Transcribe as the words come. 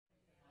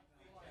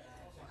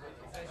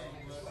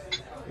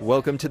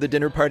Welcome to the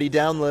Dinner Party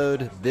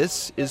Download.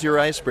 This is your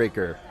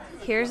icebreaker.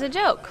 Here's a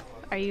joke.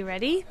 Are you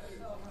ready?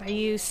 Are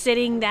you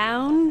sitting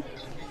down?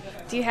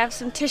 Do you have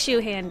some tissue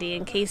handy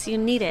in case you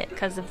need it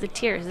because of the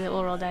tears that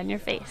will roll down your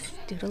face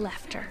due to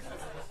laughter?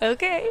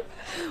 Okay.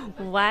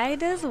 Why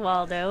does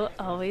Waldo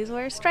always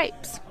wear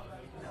stripes?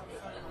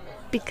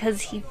 Because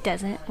he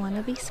doesn't want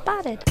to be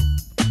spotted.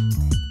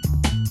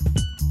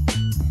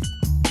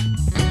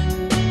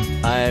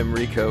 I'm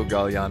Rico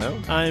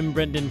Galliano. I'm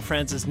Brendan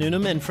Francis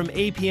Noonan, and from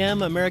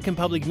APM, American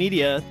Public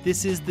Media,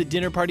 this is the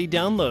Dinner Party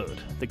Download,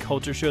 the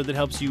culture show that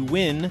helps you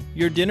win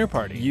your dinner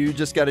party. You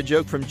just got a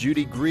joke from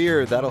Judy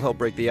Greer. That'll help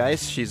break the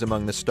ice. She's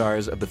among the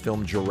stars of the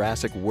film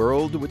Jurassic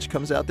World, which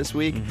comes out this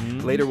week.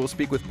 Later, we'll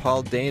speak with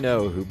Paul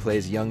Dano, who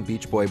plays young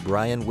Beach Boy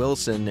Brian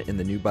Wilson in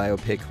the new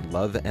biopic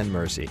Love and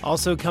Mercy.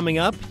 Also coming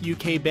up,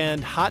 UK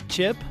band Hot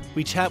Chip.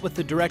 We chat with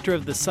the director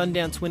of the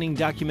Sundance-winning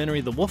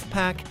documentary The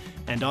Wolfpack,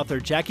 and author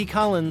Jackie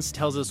Collins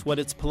tells us what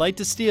it's polite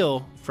to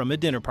steal from a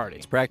dinner party.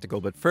 It's practical,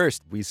 but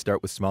first, we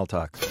start with small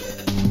talk.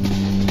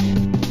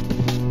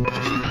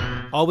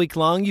 All week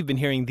long, you've been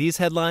hearing these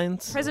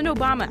headlines. President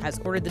Obama has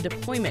ordered the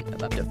deployment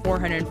of up to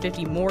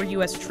 450 more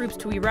U.S. troops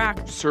to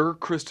Iraq. Sir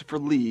Christopher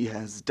Lee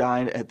has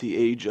died at the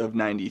age of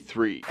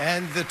 93.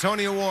 And the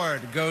Tony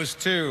Award goes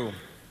to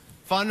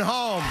Fun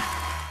Home.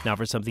 Now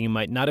for something you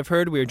might not have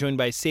heard, we are joined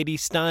by Sadie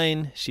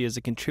Stein. She is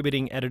a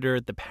contributing editor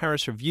at the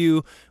Paris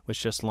Review, which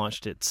just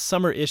launched its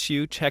summer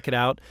issue. Check it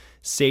out.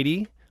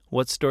 Sadie,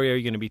 what story are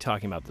you going to be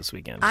talking about this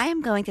weekend? I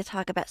am going to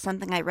talk about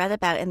something I read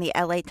about in the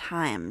LA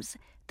Times,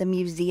 the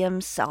museum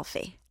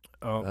selfie.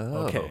 Oh,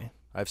 okay.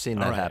 I've seen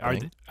that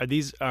happening. Are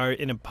these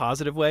in a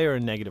positive way or a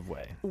negative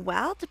way?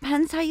 Well,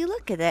 depends how you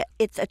look at it.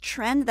 It's a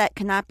trend that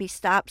cannot be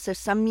stopped, so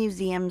some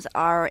museums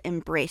are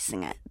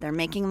embracing it. They're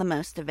making the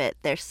most of it.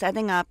 They're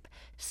setting up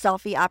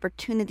selfie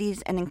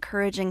opportunities and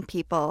encouraging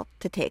people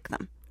to take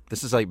them.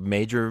 This is like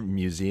major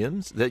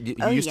museums that you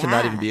used to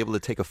not even be able to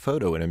take a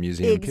photo in a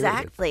museum.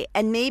 Exactly. Period.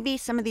 And maybe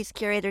some of these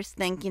curators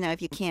think,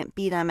 if you can't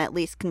beat them, at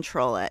least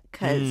control it.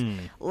 Because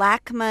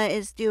LACMA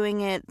is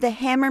doing it. The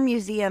Hammer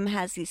Museum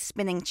has these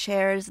spinning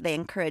chairs. They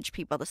encourage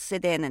people to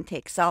sit in and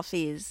take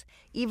selfies.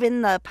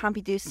 Even the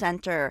Pompidou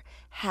Center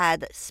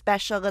had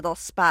special little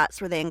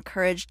spots where they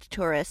encouraged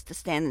tourists to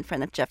stand in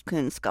front of Jeff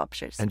Koons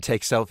sculptures. And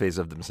take selfies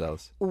of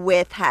themselves.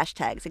 With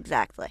hashtags,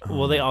 exactly.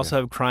 Will they also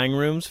have crying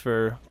rooms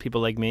for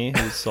people like me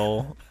whose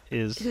soul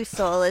is being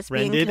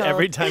rendered killed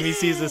every time he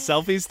sees a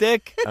selfie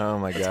stick? Oh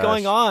my gosh. What's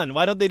going on?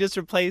 Why don't they just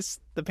replace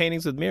the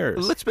paintings with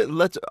mirrors?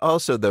 Let's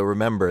also, though,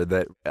 remember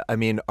that,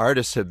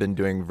 artists have been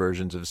doing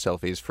versions of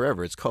selfies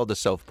forever. It's called a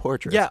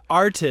self-portrait. Yeah,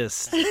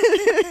 artists.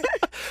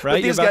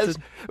 Right?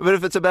 But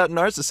if it's about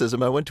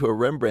narcissism, I went to a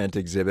Rembrandt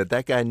exhibit.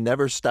 That guy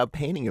never stopped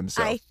painting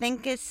himself. I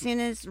think as soon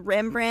as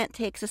Rembrandt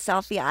takes a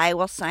selfie, I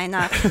will sign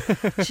up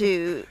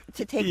to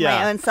take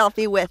my own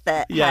selfie with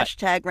it. Yeah.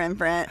 Hashtag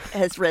Rembrandt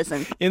has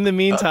risen. In the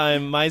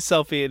meantime, my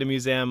selfie at a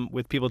museum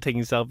with people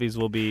taking selfies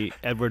will be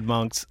Edward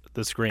Monk's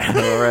The Scream.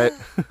 All right.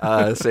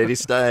 Sadie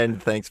Stein,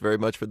 thanks very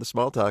much for the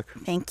small talk.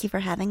 Thank you for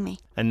having me.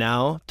 And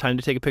now, time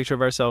to take a picture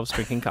of ourselves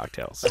drinking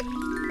cocktails.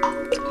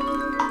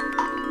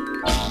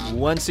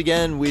 Once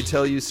again, we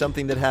tell you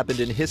something that happened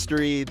in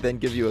history, then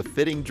give you a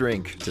fitting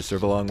drink to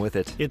serve along with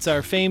it. It's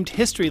our famed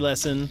history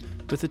lesson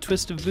with a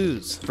twist of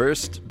booze.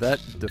 First, that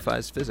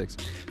defies physics.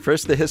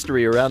 First, the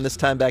history. Around this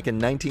time back in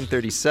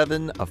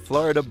 1937, a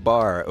Florida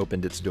bar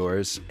opened its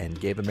doors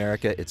and gave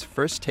America its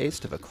first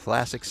taste of a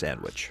classic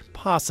sandwich.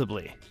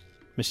 Possibly.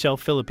 Michelle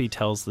Philippi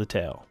tells the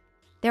tale.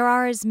 There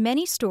are as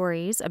many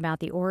stories about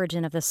the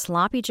origin of the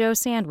Sloppy Joe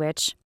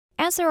sandwich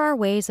as there are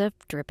ways of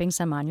dripping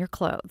some on your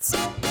clothes.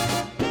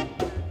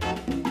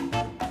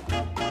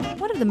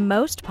 One of the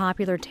most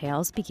popular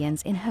tales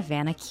begins in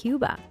Havana,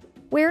 Cuba,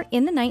 where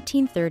in the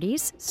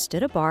 1930s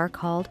stood a bar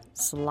called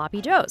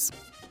Sloppy Joe's,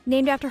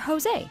 named after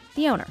Jose,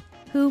 the owner,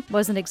 who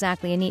wasn't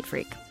exactly a neat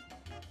freak.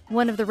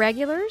 One of the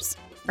regulars,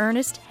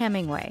 Ernest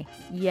Hemingway,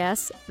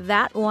 yes,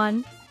 that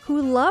one,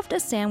 who loved a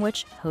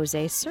sandwich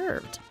Jose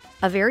served,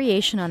 a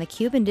variation on the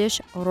Cuban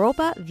dish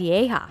ropa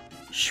vieja,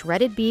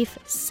 shredded beef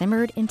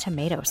simmered in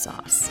tomato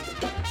sauce.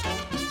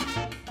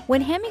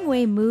 When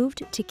Hemingway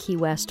moved to Key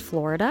West,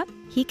 Florida,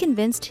 he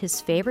convinced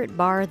his favorite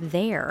bar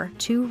there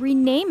to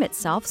rename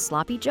itself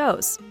Sloppy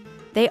Joe's.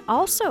 They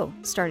also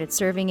started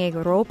serving a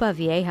ropa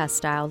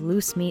vieja-style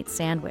loose meat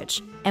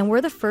sandwich and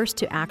were the first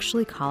to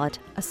actually call it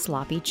a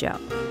Sloppy Joe.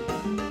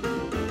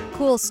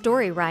 Cool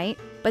story, right?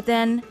 But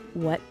then,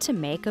 what to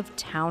make of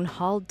Town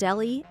Hall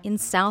Deli in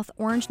South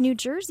Orange, New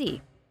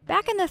Jersey?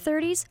 Back in the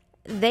 30s,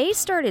 they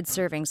started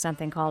serving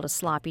something called a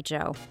Sloppy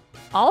Joe,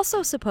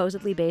 also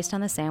supposedly based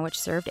on the sandwich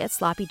served at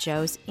Sloppy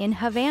Joe's in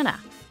Havana.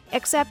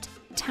 Except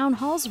Town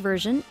Hall's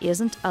version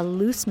isn't a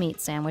loose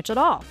meat sandwich at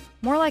all,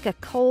 more like a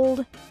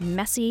cold,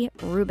 messy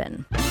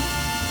Reuben.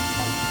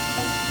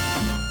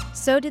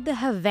 So did the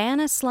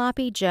Havana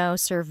Sloppy Joe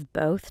serve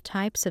both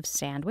types of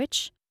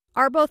sandwich?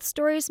 Are both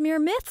stories mere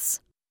myths?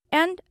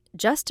 And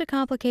just to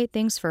complicate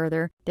things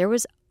further, there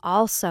was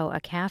also a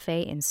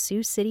cafe in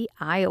Sioux City,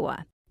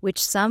 Iowa,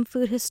 which some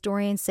food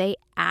historians say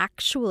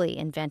actually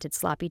invented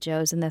sloppy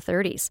joes in the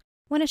 30s,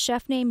 when a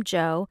chef named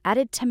Joe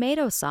added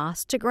tomato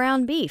sauce to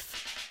ground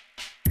beef.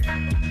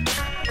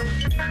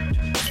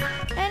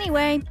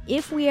 Anyway,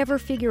 if we ever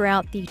figure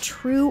out the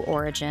true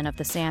origin of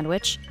the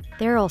sandwich,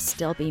 there'll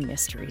still be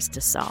mysteries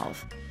to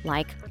solve,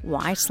 like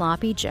why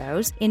sloppy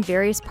joes in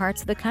various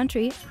parts of the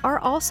country are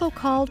also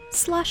called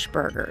slush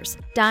burgers,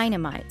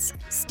 dynamites,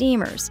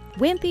 steamers,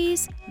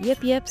 wimpies,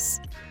 yip yips,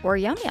 or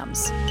yum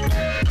yums.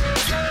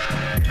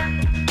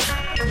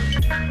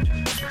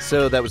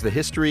 So that was the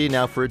history.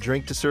 Now for a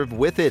drink to serve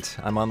with it.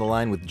 I'm on the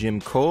line with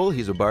Jim Cole.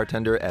 He's a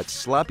bartender at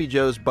Sloppy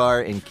Joe's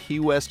Bar in Key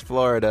West,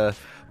 Florida,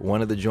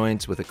 one of the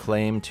joints with a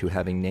claim to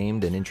having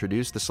named and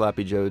introduced the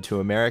Sloppy Joe to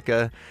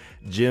America.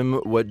 Jim,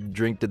 what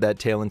drink did that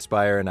tale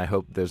inspire? And I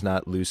hope there's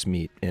not loose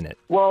meat in it.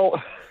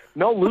 Well,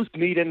 no loose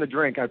meat in the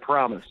drink, I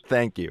promise.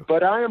 Thank you.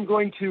 But I am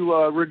going to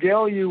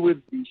regale you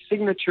with the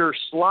signature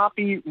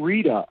Sloppy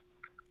Rita.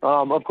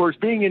 Of course,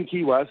 being in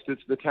Key West,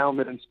 it's the town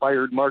that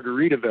inspired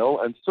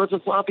Margaritaville, and so it's a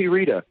Sloppy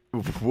Rita.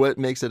 What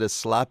makes it a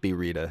sloppy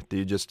Rita? Do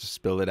you just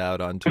spill it out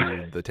onto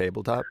the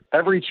tabletop?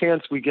 Every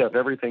chance we get,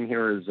 everything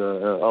here is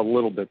a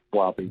little bit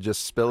sloppy.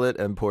 Just spill it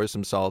and pour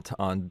some salt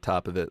on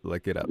top of it,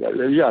 lick it up.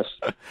 Yes.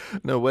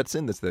 No, what's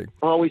in this thing?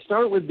 Well, we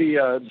start with the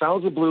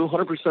Sauza Blue,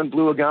 100%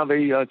 blue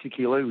agave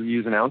tequila. We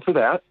use an ounce of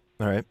that.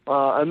 All right.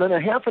 And then a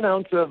half an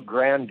ounce of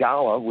Grand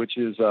Gala, which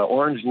is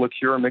orange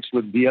liqueur mixed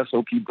with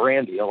VSOP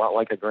brandy, a lot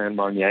like a Grand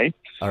Marnier.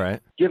 All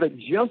right. Give it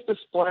just a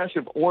splash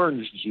of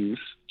orange juice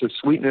to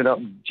sweeten it up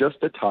just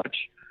a touch.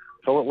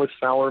 Fill it with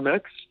sour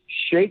mix.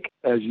 Shake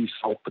as you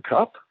salt the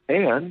cup,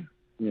 and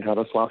you have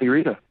a Sloppy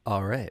Rita.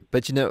 All right.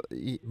 But, you know,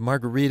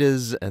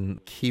 margaritas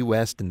and Key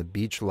West and the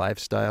beach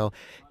lifestyle,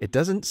 it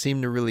doesn't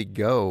seem to really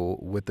go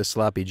with the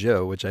Sloppy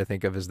Joe, which I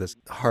think of as this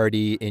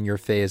hearty,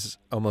 in-your-face,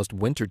 almost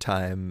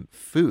wintertime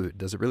food.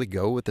 Does it really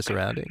go with the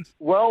surroundings?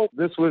 Well,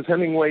 this was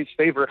Hemingway's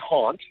favorite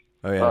haunt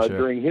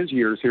during his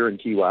years here in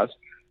Key West.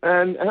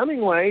 And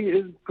Hemingway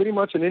is pretty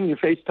much an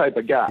in-your-face type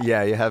of guy.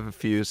 Yeah, you have a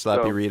few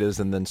Sloppy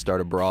Ritas and then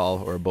start a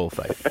brawl or a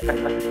bullfight.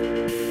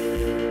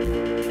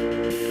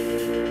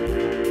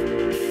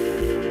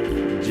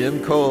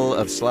 Jim Cole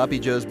of Sloppy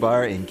Joe's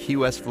Bar in Key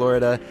West,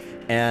 Florida.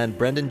 And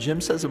Brendan, Jim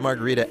says a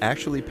margarita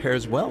actually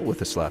pairs well with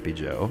a Sloppy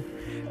Joe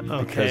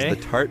because the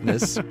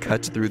tartness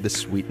cuts through the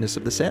sweetness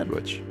of the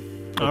sandwich.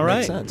 All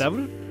right, that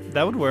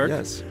would work.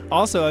 Yes.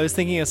 Also, I was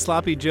thinking a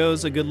Sloppy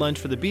Joe's a good lunch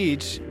for the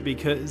beach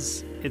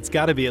because it's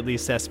got to be at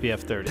least SPF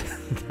 30.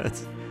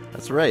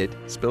 That's right.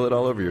 Spill it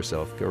all over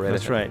yourself. Go right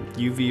That's ahead. right.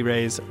 UV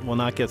rays will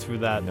not get through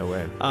that. No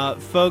way.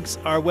 Folks,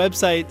 our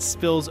website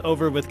spills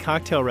over with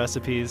cocktail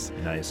recipes.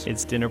 Nice.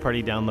 It's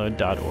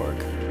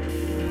dinnerpartydownload.org.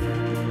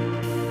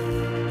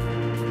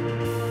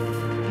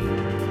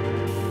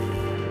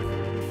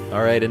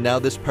 All right, and now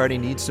this party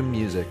needs some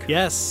music.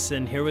 Yes,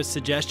 and here with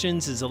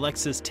suggestions is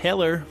Alexis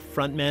Taylor,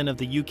 frontman of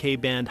the UK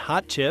band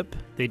Hot Chip.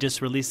 They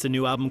just released a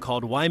new album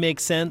called Why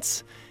Make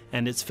Sense,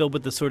 and it's filled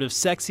with the sort of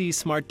sexy,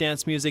 smart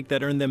dance music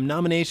that earned them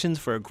nominations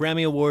for a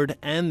Grammy Award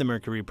and the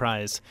Mercury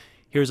Prize.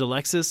 Here's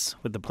Alexis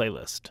with the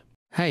playlist.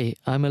 Hey,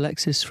 I'm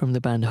Alexis from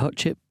the band Hot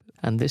Chip,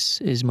 and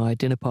this is my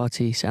dinner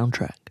party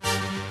soundtrack.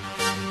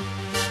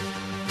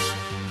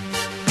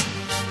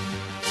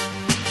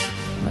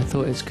 I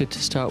thought it's good to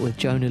start with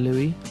Jonah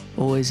Louie,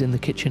 Always in the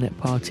Kitchen at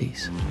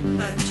Parties.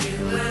 But you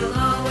will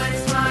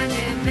always find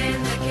him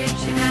in the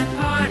kitchen at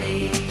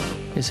parties.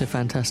 It's a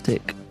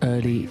fantastic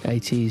early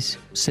 80s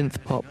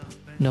synth pop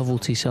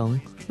novelty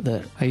song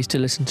that I used to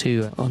listen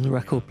to on the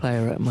record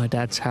player at my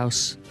dad's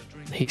house.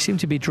 He seemed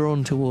to be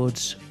drawn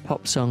towards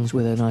pop songs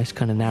with a nice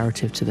kind of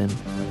narrative to them.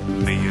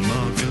 Me and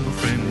my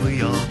girlfriend,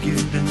 we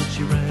argued and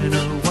she ran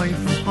away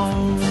from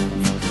home.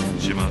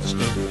 She must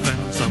have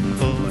found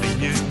somebody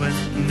new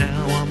and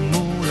now I'm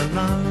all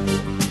alone,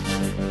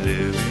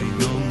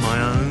 living on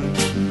my own.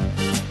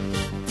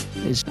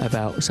 It's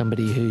about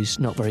somebody who's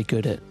not very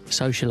good at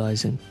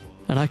socialising.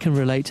 And I can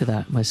relate to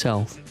that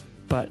myself.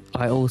 But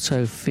I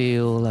also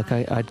feel like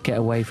I'd get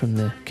away from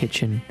the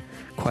kitchen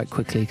quite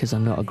quickly because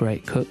I'm not a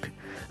great cook.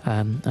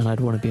 And I'd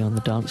want to be on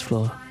the dance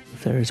floor.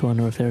 If there is one,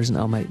 or if there isn't,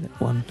 I'll make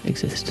one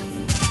exist.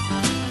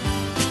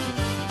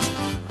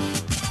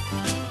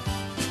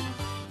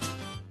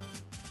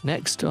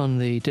 Next on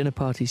the dinner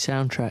party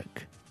soundtrack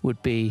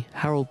would be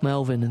Harold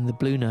Melvin and the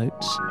Blue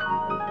Notes,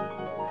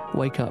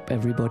 Wake Up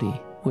Everybody,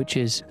 which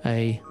is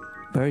a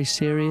very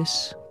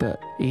serious but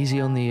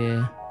easy on the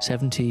ear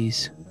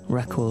 70s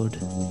record.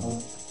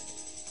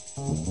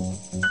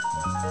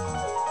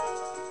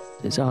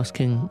 It's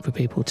asking for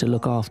people to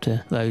look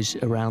after those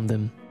around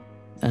them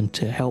and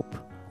to help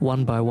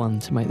one by one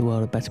to make the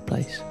world a better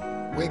place.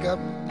 Wake up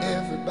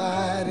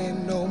everybody,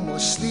 no more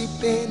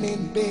sleeping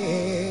in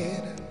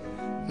bed.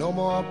 No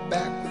more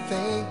backward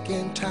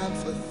thinking, time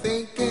for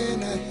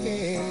thinking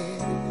ahead.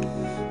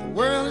 The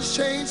world has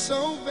changed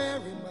so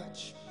very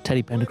much.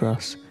 Teddy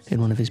Pendergrass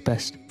in one of his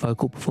best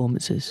vocal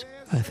performances.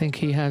 I think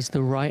he has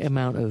the right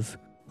amount of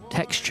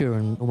texture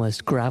and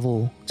almost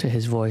gravel to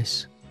his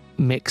voice,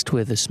 mixed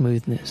with a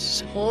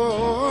smoothness. Oh,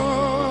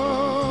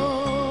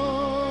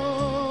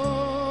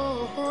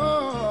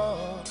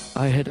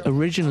 I had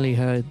originally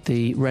heard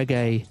the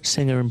reggae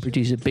singer and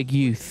producer Big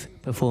Youth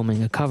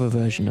performing a cover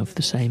version of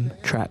the same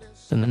track.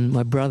 And then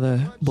my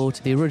brother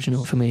bought the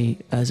original for me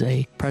as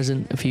a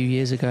present a few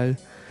years ago,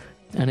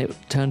 and it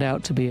turned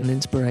out to be an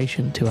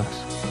inspiration to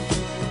us.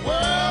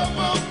 World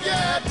won't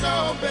get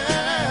no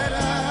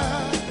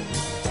better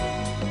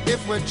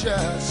if we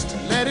just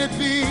let it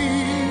be.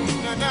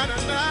 Na, na, na,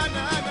 na,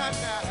 na, na,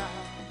 na.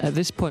 At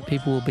this point,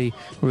 people will be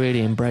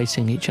really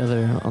embracing each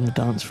other on the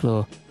dance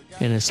floor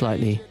in a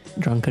slightly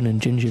drunken and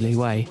gingerly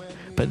way,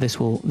 but this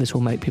will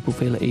make people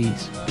feel at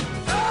ease.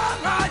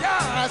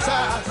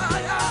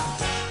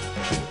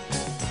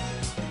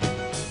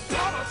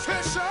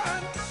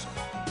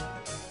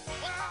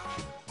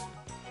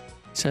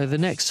 So the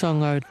next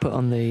song I would put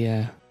on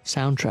the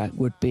soundtrack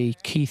would be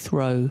Keith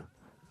Rowe,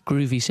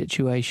 Groovy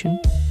Situation,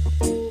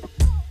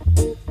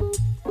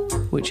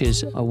 which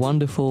is a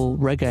wonderful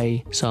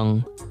reggae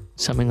song,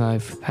 something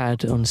I've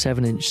had on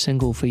 7-inch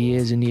single for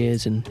years and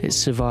years, and it's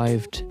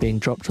survived being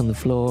dropped on the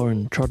floor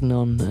and trodden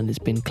on, and it's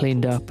been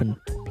cleaned up and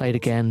played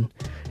again.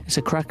 It's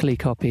a crackly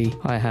copy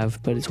I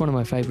have, but it's one of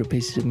my favourite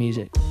pieces of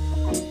music.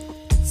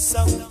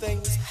 Some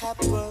things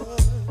happened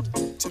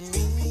to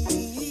me.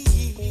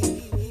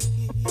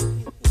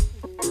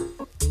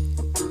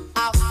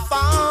 I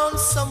found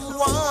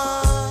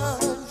someone,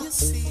 you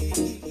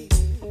see.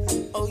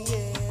 Oh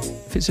yeah.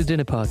 If it's a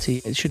dinner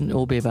party, it shouldn't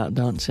all be about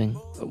dancing.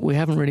 We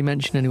haven't really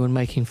mentioned anyone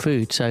making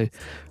food, so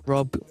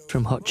Rob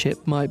from Hot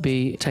Chip might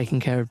be taking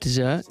care of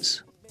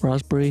desserts,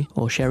 raspberry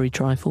or sherry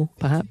trifle,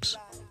 perhaps.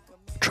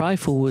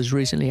 Trifle was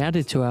recently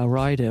added to our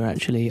rider,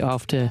 actually,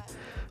 after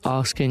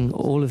asking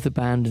all of the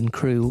band and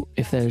crew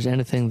if there's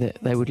anything that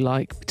they would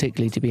like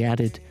particularly to be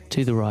added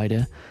to the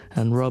rider,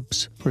 and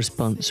Rob's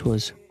response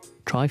was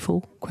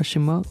trifle, ?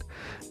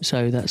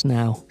 So that's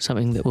now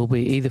something that we'll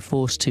be either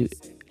forced to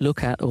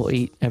look at or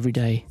eat every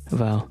day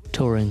of our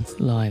touring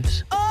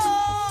lives.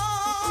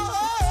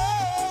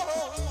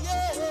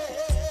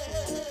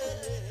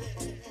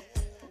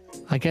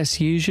 I guess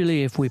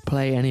usually if we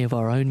play any of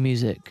our own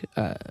music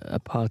at a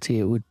party,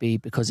 it would be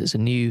because it's a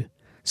new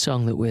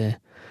song that we're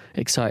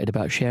excited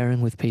about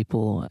sharing with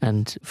people,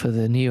 and for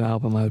the new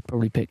album I would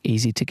probably pick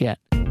Easy to Get.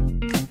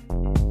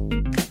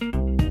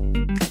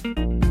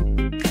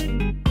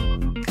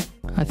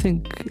 I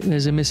think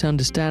there's a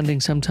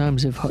misunderstanding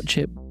sometimes of Hot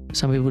Chip.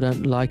 Some people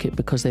don't like it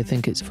because they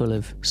think it's full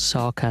of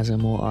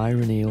sarcasm or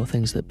irony or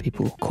things that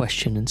people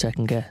question and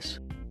second guess.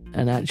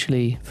 And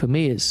actually, for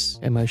me, it's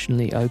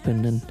emotionally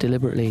open and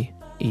deliberately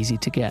easy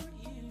to get.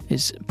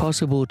 It's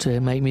possible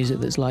to make music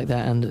that's like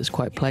that and that's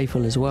quite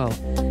playful as well.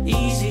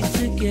 Easy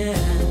to get,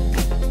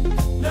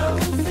 no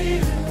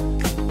fear.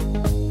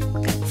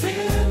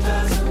 Fear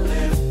doesn't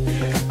live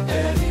here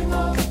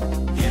anymore.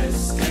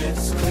 Yes,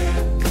 it's clear.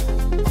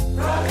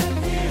 Right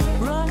here.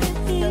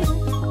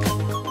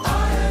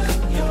 I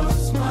am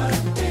yours, my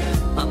dear.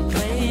 I'm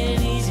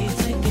playing easy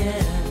to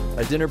get.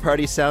 A dinner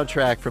party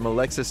soundtrack from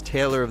Alexis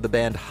Taylor of the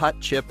band Hot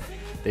Chip.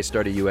 They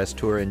start a U.S.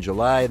 tour in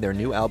July. Their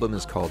new album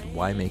is called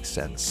Why Make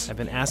Sense. I've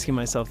been asking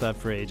myself that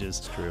for ages.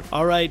 It's true.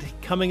 All right,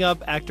 coming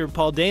up, actor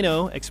Paul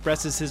Dano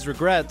expresses his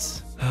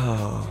regrets.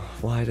 Oh,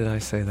 why did I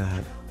say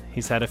that?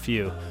 He's had a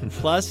few.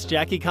 Plus,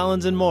 Jackie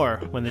Collins and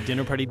more when the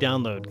Dinner Party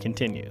Download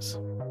continues.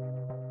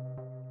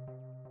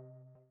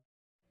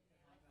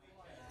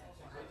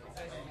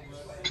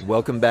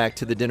 Welcome back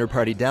to the Dinner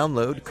Party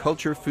Download,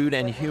 culture, food,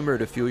 and humor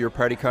to fuel your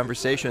party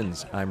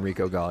conversations. I'm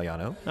Rico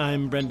Galliano.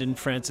 I'm Brendan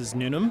Francis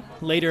Noonan.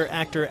 Later,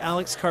 actor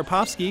Alex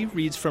Karpovsky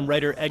reads from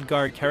writer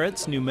Edgar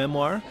Carrett's new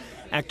memoir.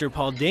 Actor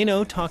Paul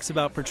Dano talks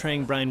about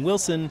portraying Brian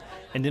Wilson.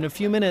 And in a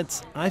few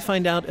minutes, I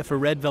find out if a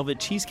red velvet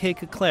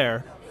cheesecake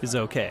eclair is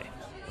okay.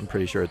 I'm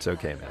pretty sure it's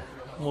okay, man.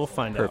 We'll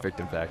find out. Perfect,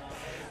 in fact.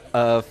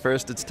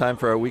 First, it's time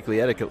for our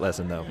weekly etiquette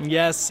lesson, though.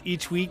 Yes,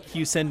 each week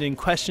you send in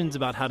questions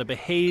about how to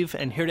behave,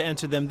 and here to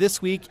answer them this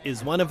week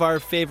is one of our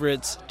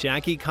favorites,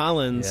 Jackie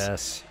Collins.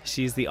 Yes.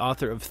 She's the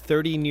author of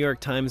 30 New York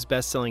Times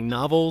best-selling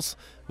novels.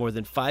 More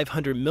than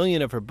 500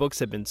 million of her books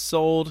have been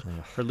sold.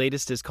 Her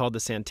latest is called The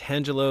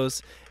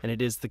Santangelos, and it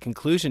is the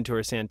conclusion to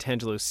her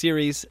Santangelo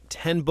series,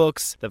 10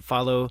 books that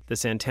follow the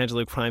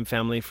Santangelo crime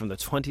family from the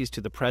 20s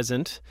to the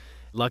present.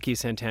 Lucky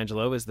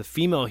Santangelo is the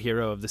female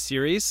hero of the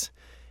series.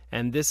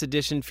 And this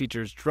edition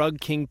features drug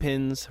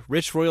kingpins,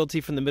 rich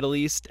royalty from the Middle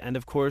East, and,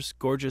 of course,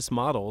 gorgeous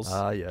models.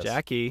 Ah, yes.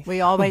 Jackie. We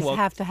always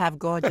have to have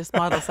gorgeous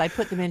models. I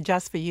put them in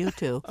just for you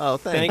two. Oh,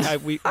 thanks.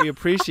 We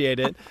appreciate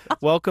it.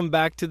 Welcome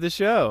back to the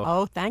show.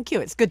 Oh, thank you.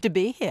 It's good to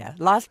be here.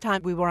 Last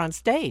time we were on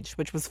stage,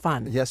 which was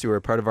fun. Yes, you were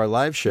a part of our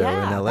live show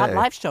in L.A. That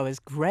live show is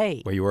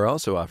great. Where you were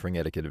also offering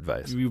etiquette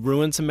advice. You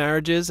ruined some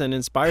marriages and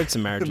inspired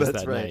some marriages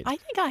That's that right. night. I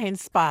think I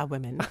inspire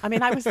women. I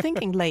mean, I was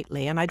thinking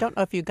lately, and I don't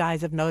know if you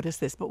guys have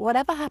noticed this, but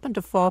whatever happened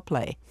to foreplay?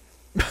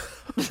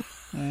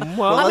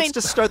 Well, let's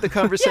just start the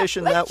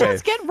conversation that way.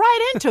 Let's get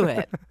right into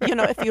it. You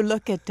know, if you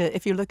look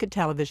at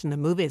television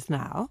and movies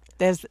now,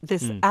 there's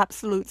this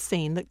absolute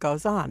scene that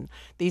goes on.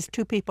 These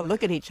two people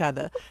look at each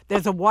other.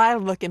 There's a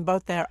wild look in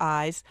both their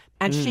eyes,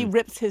 and she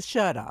rips his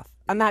shirt off.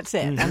 And that's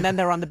it. And then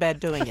they're on the bed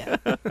doing it.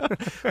 And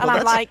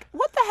I'm like,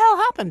 what the hell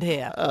happened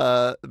here?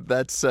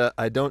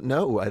 I don't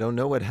know. I don't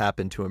know what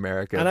happened to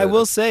America. And I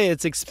will say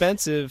it's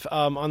expensive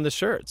on the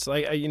shirts.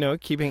 Like,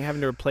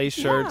 having to replace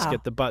shirts,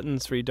 get the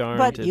buttons redarmed.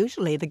 But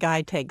usually the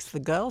guy takes the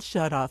girl's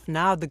shirt off.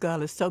 Now the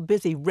girl is so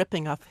busy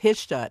ripping off his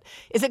shirt.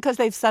 Is it because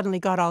they've suddenly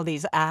got all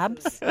these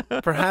abs?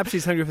 Perhaps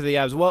she's hungry for the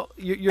abs. Well,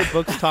 your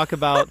books talk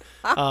about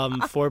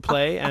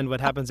foreplay and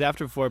what happens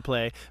after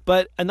foreplay.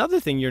 But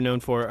another thing you're known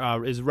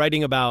for is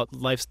writing about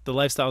the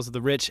lifestyles of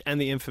the rich and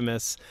the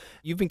infamous.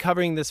 You've been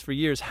covering this for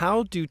years.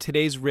 How do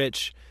today's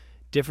rich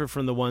differ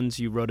from the ones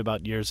you wrote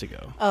about years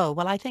ago? Oh,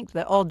 well, I think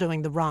they're all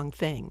doing the wrong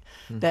thing.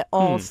 They're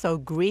all so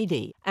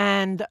greedy.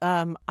 And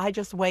I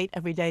just wait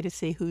every day to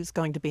see who's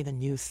going to be the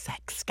new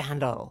sex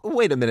scandal.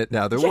 Wait a minute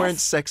now. There weren't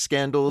sex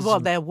scandals? Well,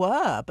 there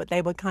were, but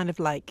they were kind of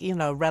like,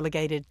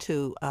 relegated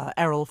to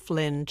Errol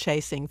Flynn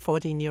chasing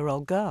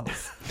 14-year-old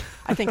girls.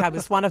 I think I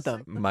was one of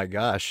them. My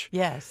gosh.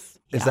 Yes.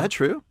 Is that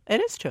true? It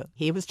is true.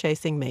 He was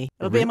chasing me.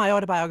 It'll be in my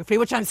autobiography,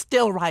 which I'm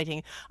still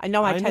writing. I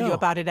know I tell you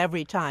about it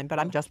every time, but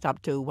I'm just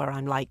up to where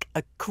I'm like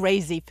a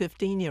crazy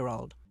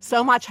 15-year-old.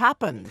 So much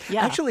happened.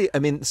 Yeah. Actually, I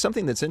mean,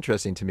 something that's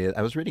interesting to me,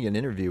 I was reading an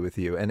interview with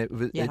you, and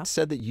it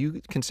said that you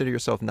consider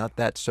yourself not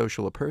that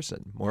social a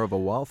person, more of a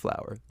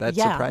wallflower. That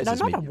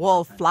surprises me. Not a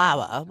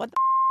wallflower. What the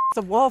it's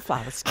a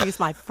wallflower,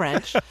 excuse my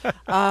French.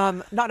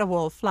 Not a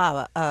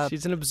wallflower.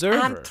 She's an observer.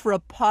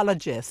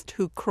 Anthropologist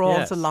who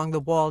crawls along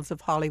the walls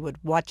of Hollywood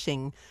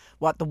watching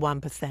what the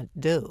 1%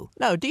 do.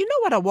 No, do you know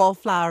what a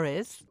wallflower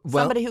is?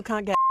 Somebody who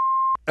can't get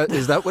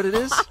is that what it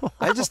is?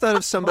 I just thought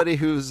of somebody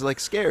who's like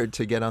scared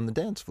to get on the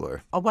dance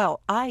floor. Oh,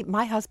 well,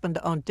 my husband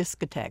owned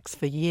discotheques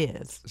for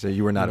years. So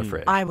you were not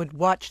afraid? I would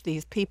watch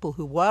these people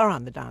who were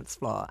on the dance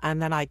floor,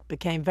 and then I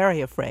became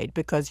very afraid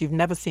because you've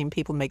never seen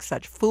people make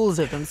such fools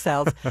of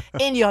themselves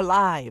in your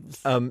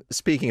lives.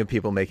 Speaking of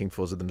people making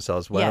fools of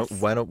themselves, why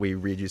don't we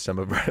read you some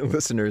of our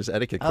listeners'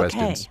 etiquette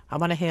questions? Okay, I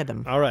want to hear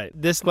them. All right.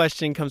 This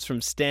question comes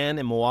from Stan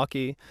in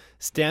Milwaukee.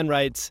 Stan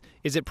writes,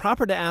 is it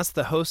proper to ask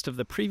the host of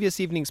the previous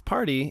evening's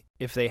party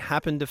if they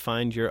happen to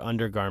find your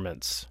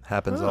undergarments?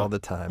 Happens all the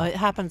time. It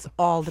happens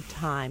all the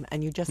time,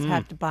 and you just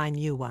have to buy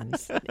new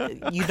ones.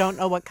 You don't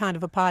know what kind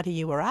of a party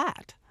you were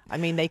at. I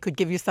mean, they could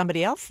give you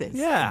somebody else's.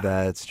 Yeah.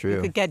 That's true.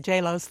 You could get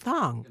J-Lo's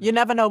thong. You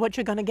never know what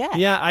you're going to get.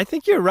 Yeah, I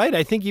think you're right.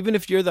 I think even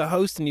if you're the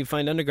host and you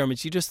find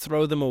undergarments, you just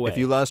throw them away. If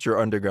you lost your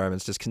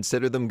undergarments, just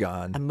consider them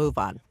gone. And move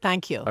on.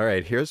 Thank you. All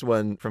right, here's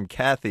one from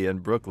Kathy in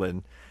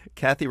Brooklyn.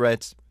 Kathy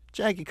writes,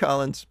 Jackie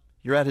Collins,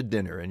 you're at a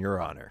dinner in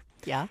your honor.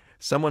 Yeah?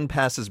 Someone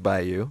passes by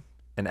you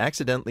and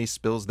accidentally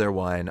spills their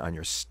wine on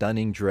your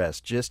stunning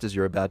dress just as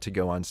you're about to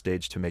go on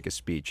stage to make a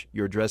speech.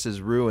 Your dress is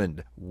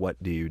ruined.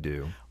 What do you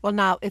do? Well,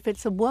 now, if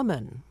it's a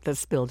woman that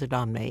spilled it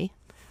on me,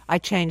 I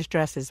change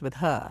dresses with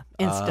her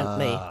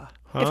instantly.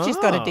 If she's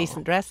got a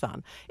decent dress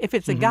on. If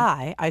it's a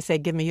guy, I say,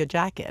 give me your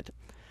jacket.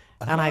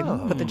 And I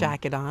put the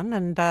jacket on,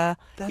 and,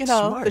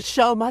 smart. the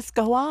show must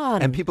go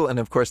on. And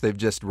of course, they've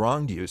just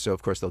wronged you, so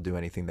of course they'll do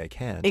anything they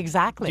can.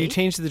 Exactly. Do you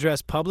change the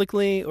dress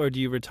publicly, or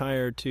do you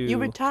retire to... You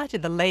retire to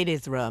the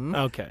ladies' room.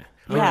 Okay.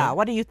 Yeah,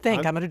 what do you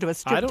think? I'm going to do a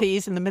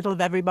striptease in the middle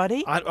of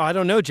everybody? I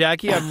don't know,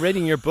 Jackie. I'm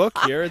reading your book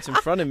here. It's in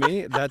front of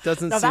me. That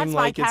doesn't seem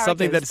like it's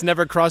something that's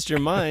never crossed your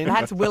mind.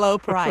 That's Willow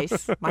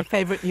Price, my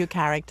favorite new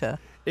character.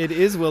 It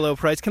is Willow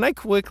Price. Can I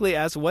quickly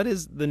ask, what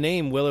is the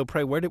name Willow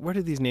Price? Where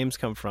did these names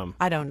come from?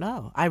 I don't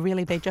know.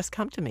 They just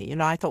come to me.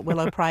 I thought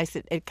Willow Price,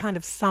 it kind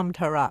of summed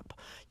her up.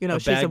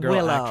 She's bad a girl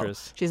Willow.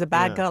 Actress. She's a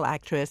bad girl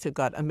actress who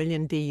got a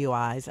million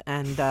DUIs,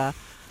 and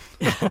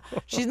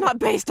she's not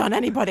based on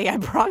anybody, I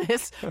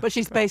promise, but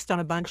she's based on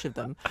a bunch of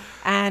them.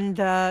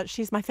 And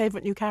she's my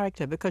favorite new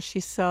character because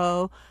she's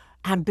so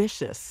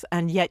ambitious,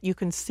 and yet you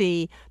can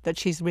see that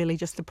she's really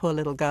just a poor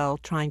little girl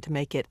trying to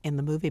make it in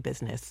the movie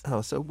business.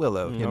 Oh, so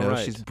Willow,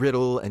 she's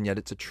brittle and yet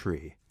it's a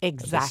tree.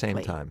 Exactly. At the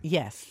same time.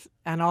 Yes.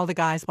 And all the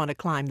guys want to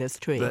climb this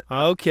tree.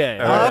 Okay.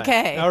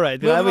 Okay. All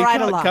right. Moving We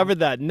right along. covered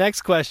that.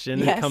 Next question.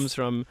 Yes. It comes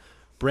from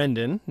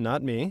Brendan,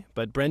 not me,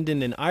 but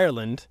Brendan in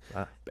Ireland.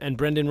 And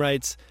Brendan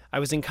writes, I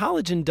was in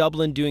college in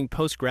Dublin doing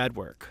post-grad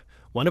work.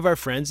 One of our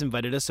friends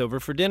invited us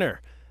over for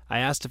dinner. I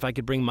asked if I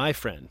could bring my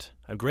friend.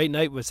 A great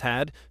night was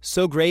had.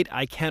 So great,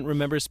 I can't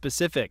remember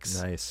specifics.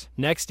 Nice.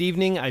 Next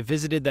evening, I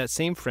visited that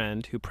same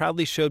friend who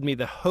proudly showed me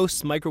the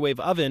host's microwave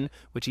oven,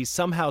 which he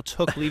somehow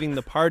took leaving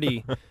the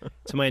party.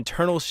 To my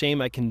eternal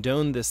shame, I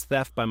condoned this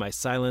theft by my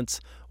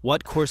silence.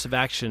 What course of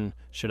action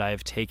should I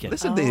have taken?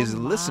 Listen to these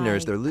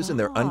listeners. They're losing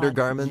their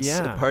undergarments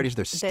at parties.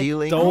 They're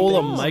stealing. Stole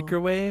a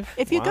microwave?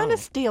 If you're going to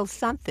steal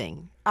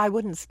something, I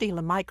wouldn't steal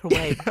a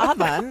microwave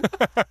oven.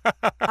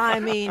 I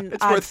mean,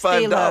 it's I'd worth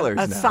steal $5 a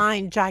now.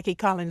 signed Jackie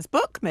Collins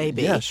book,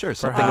 maybe. Yeah, sure.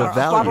 Something or of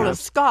value. A bottle of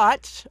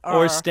scotch.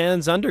 Or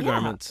Stan's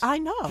undergarments. Yeah, I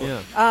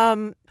know.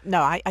 Yeah.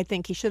 No, I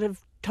think he should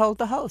have told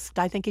the host.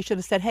 I think he should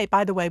have said, hey,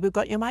 by the way, we've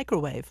got your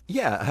microwave.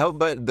 Yeah,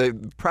 but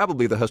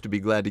probably the host would be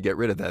glad to get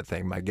rid of that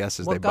thing. My guess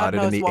is Well, they God bought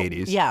it in the knows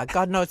 80s. Yeah,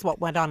 God knows what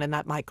went on in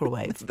that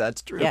microwave.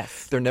 That's true.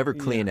 Yes. They're never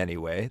clean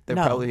anyway. They're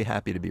No. probably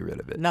happy to be rid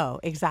of it. No,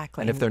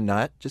 exactly. And if they're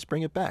not, just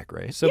bring it back,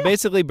 right? So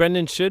basically,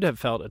 Brendan should have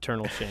felt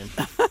eternal shame.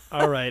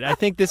 All right, I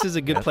think this is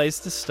a good place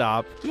to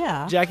stop.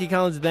 Yeah. Jackie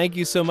Collins, thank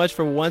you so much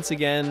for once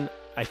again,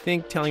 I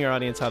think, telling our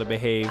audience how to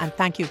behave. And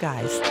thank you,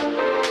 guys.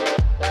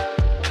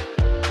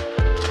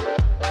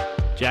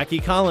 Jackie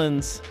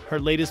Collins, her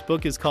latest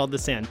book is called The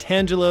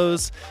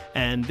Santangelos,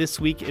 and this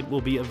week it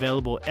will be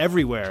available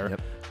everywhere.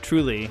 Yep.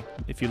 Truly,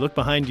 if you look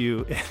behind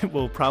you, it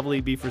will probably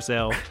be for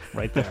sale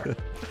right there.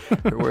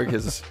 Her work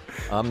is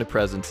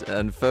omnipresent.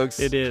 And folks,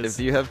 It is.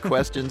 if you have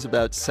questions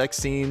about sex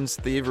scenes,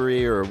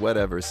 thievery, or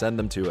whatever, send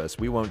them to us.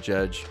 We won't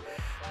judge.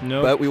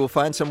 No. But we will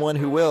find someone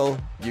who will.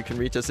 You can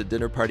reach us at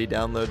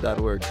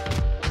dinnerpartydownload.org.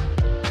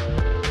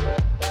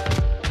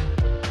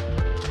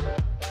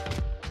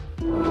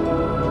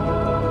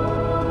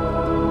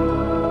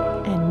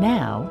 And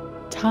now,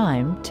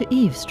 time to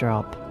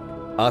eavesdrop.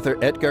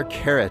 Author Edgar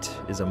Carrot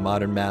is a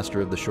modern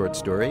master of the short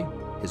story.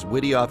 His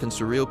witty, often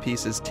surreal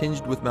pieces,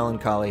 tinged with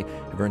melancholy,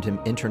 have earned him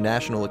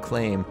international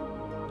acclaim.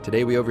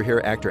 Today we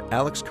overhear actor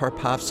Alex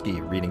Karpovsky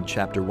reading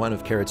Chapter 1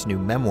 of Carrot's new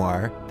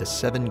memoir, The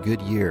 7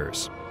 Good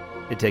Years.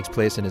 It takes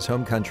place in his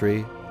home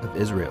country of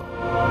Israel.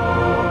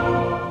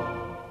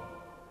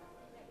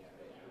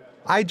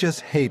 I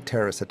just hate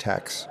terrorist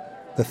attacks,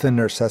 the thin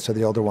nurse says to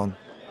the older one.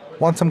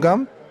 Want some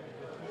gum?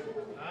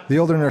 The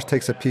older nurse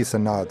takes a piece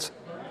and nods.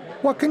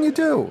 What can you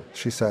do?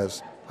 She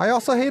says. I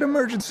also hate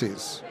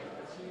emergencies.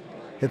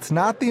 It's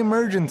not the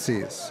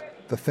emergencies,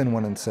 the thin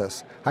one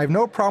insists. I have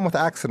no problem with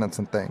accidents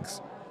and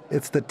things.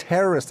 It's the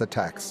terrorist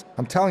attacks.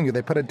 I'm telling you,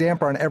 they put a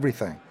damper on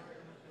everything.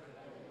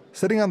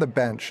 Sitting on the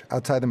bench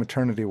outside the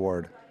maternity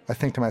ward, I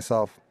think to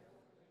myself,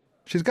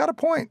 she's got a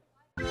point.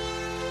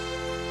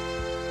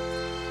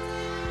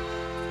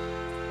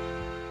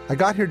 I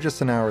got here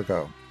just an hour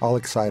ago, all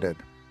excited,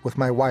 with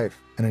my wife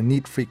and a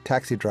neat freak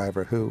taxi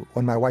driver who,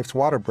 when my wife's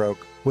water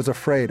broke, was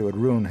afraid it would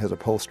ruin his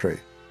upholstery.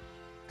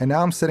 And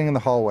now I'm sitting in the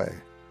hallway,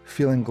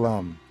 feeling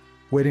glum,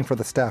 waiting for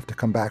the staff to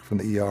come back from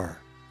the ER.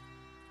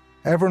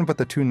 Everyone but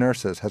the 2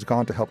 nurses has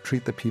gone to help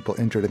treat the people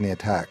injured in the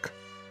attack.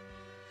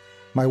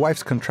 My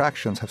wife's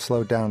contractions have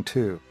slowed down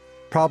too.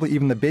 Probably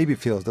even the baby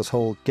feels this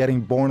whole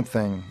getting born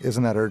thing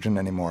isn't that urgent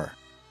anymore.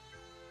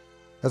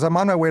 As I'm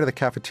on my way to the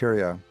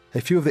cafeteria,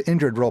 a few of the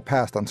injured roll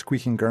past on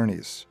squeaking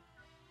gurneys.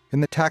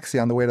 In the taxi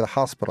on the way to the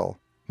hospital,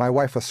 my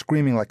wife was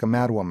screaming like a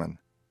madwoman,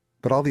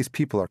 but all these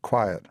people are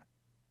quiet.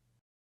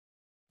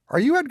 Are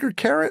you Edgar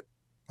Carrot?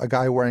 A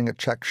guy wearing a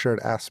checked shirt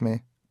asks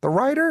me. The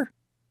writer?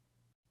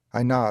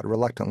 I nod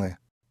reluctantly.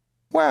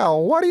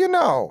 Well, what do you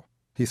know?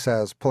 He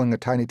says, pulling a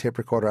tiny tape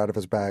recorder out of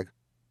his bag.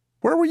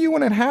 Where were you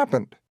when it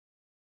happened?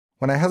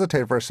 When I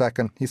hesitate for a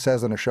second, he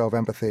says in a show of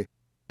empathy,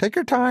 Take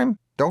your time.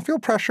 Don't feel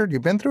pressured.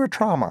 You've been through a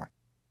trauma.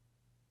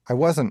 I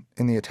wasn't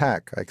in the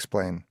attack, I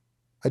explain.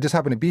 I just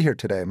happened to be here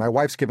today. My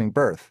wife's giving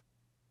birth.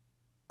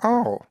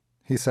 Oh,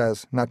 he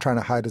says, not trying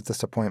to hide his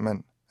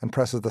disappointment, and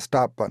presses the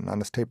stop button on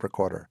his tape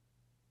recorder.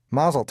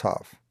 Mazel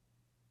tov.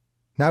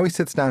 Now he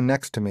sits down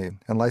next to me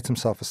and lights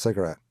himself a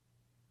cigarette.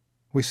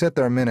 We sit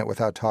there a minute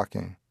without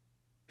talking.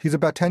 He's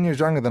about 10 years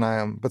younger than I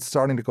am, but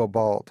starting to go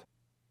bald.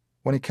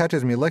 When he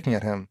catches me looking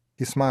at him,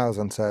 he smiles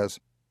and says,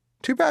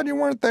 Too bad you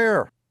weren't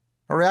there.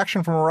 A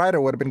reaction from a writer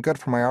would have been good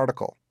for my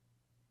article.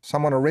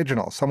 Someone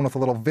original, someone with a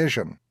little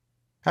vision.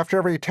 After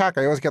every attack,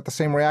 I always get the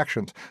same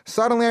reactions.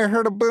 Suddenly I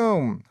heard a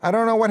boom. I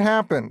don't know what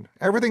happened.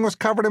 Everything was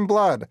covered in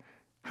blood.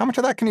 How much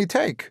of that can you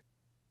take?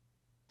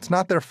 It's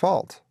not their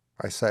fault,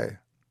 I say.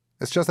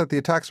 It's just that the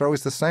attacks are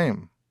always the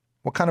same.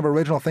 What kind of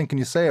original thing can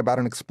you say about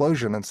an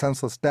explosion and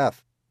senseless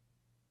death?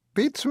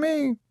 Beats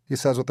me, he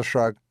says with a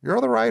shrug.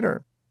 You're the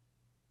writer.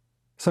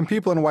 Some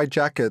people in white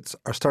jackets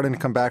are starting to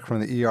come back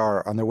from the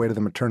ER on their way to the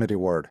maternity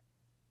ward.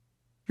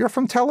 You're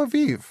from Tel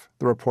Aviv,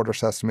 the reporter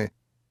says to me.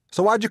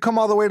 So why'd you come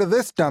all the way to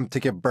this dump to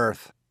give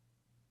birth?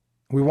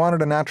 We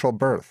wanted a natural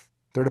birth.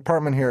 Their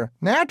department here,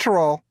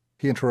 natural,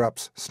 he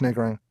interrupts,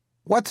 sniggering.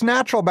 What's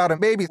natural about a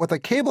baby with a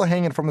cable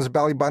hanging from his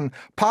belly button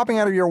popping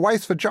out of your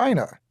wife's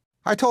vagina?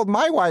 I told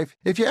my wife,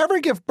 if you ever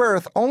give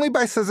birth, only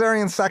by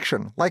cesarean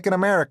section, like in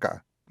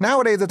America.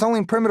 Nowadays, it's only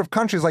in primitive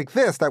countries like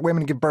this that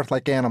women give birth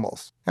like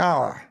animals.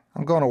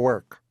 I'm going to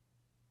work.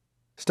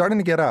 Starting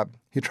to get up,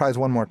 he tries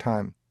one more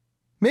time.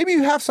 Maybe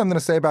you have something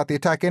to say about the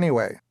attack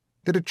anyway.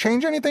 Did it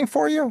change anything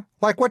for you?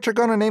 Like what you're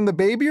going to name the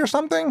baby or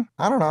something?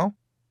 I don't know.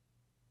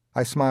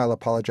 I smile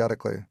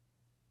apologetically.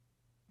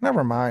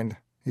 Never mind,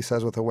 he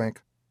says with a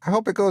wink. I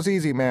hope it goes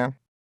easy, man.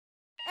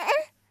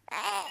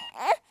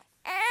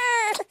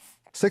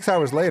 6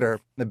 hours later,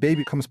 the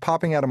baby comes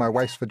popping out of my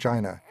wife's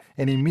vagina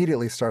and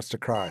immediately starts to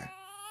cry.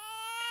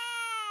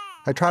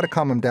 I try to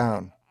calm him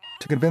down,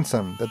 to convince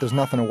him that there's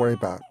nothing to worry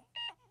about,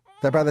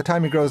 that by the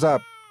time he grows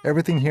up,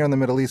 everything here in the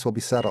Middle East will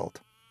be settled.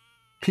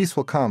 Peace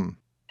will come.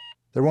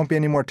 There won't be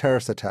any more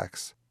terrorist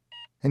attacks.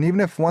 And even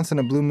if once in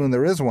a blue moon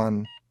there is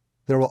one,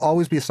 there will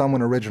always be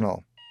someone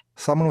original,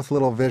 someone with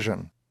little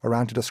vision,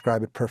 around to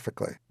describe it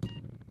perfectly.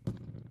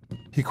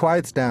 He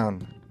quiets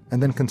down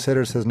and then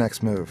considers his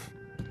next move.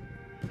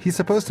 He's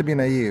supposed to be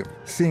naive,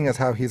 seeing as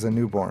how he's a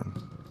newborn.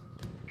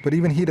 But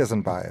even he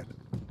doesn't buy it.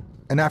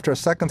 And after a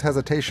second's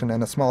hesitation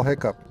and a small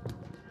hiccup,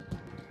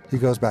 he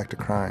goes back to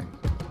crying.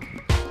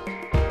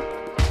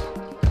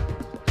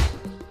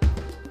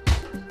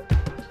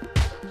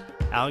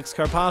 Alex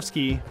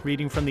Karpovsky,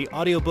 reading from the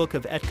audiobook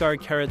of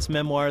Etgar Kerat's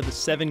memoir, The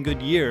 7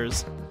 Good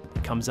Years.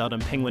 It comes out on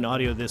Penguin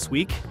Audio this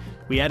week.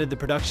 We added the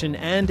production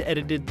and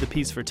edited the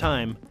piece for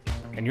time.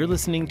 And you're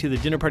listening to the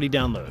Dinner Party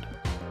Download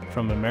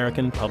from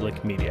American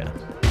Public Media.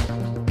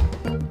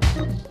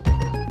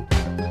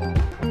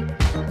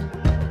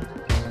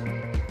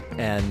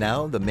 And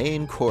now the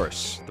main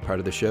course, the part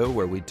of the show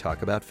where we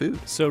talk about food.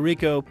 So,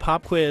 Rico,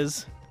 pop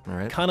quiz. All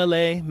right.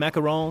 Cannelé,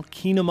 macaron,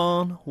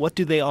 quinoa, what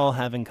do they all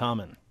have in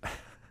common?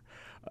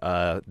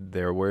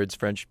 They're words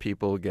French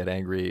people get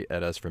angry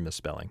at us for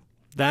misspelling.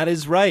 That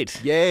is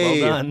right.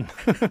 Yay! Well done.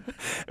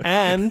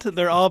 And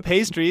they're all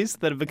pastries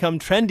that have become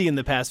trendy in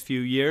the past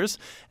few years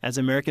as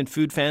American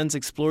food fans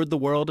explored the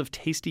world of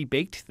tasty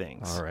baked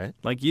things. All right.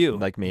 Like you.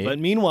 Like me. But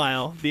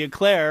meanwhile, the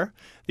eclair,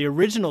 the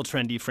original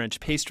trendy French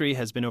pastry,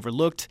 has been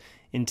overlooked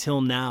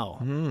until now.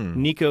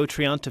 Nico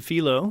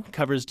Triantafilo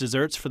covers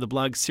desserts for the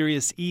blog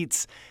Serious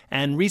Eats,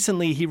 and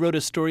recently he wrote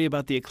a story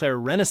about the eclair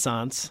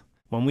renaissance.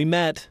 When we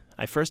met,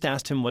 I first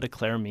asked him what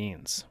eclair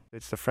means.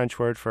 It's the French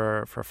word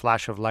for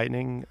flash of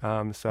lightning.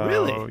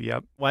 Really?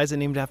 Yep. Why is it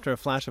named after a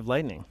flash of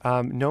lightning?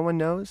 No one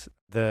knows.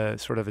 The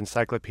sort of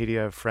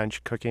encyclopedia of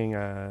French cooking,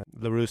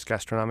 Larousse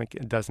Gastronomique,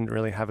 doesn't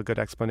really have a good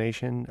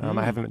explanation.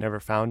 I haven't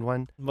never found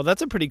one. Well,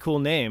 that's a pretty cool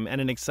name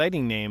and an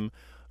exciting name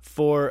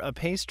for a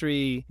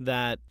pastry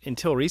that,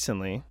 until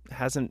recently,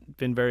 hasn't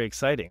been very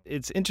exciting.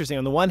 It's interesting.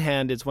 On the one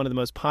hand, it's one of the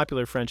most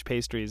popular French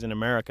pastries in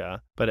America,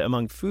 but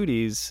among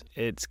foodies,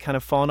 it's kind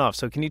of fallen off.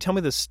 So can you tell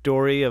me the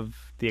story of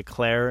the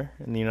eclair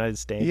in the United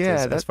States,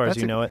 as far as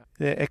you know it?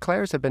 The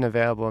eclairs have been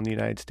available in the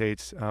United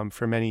States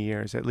for many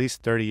years, at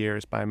least 30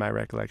 years by my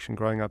recollection,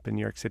 growing up in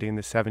New York City in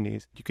the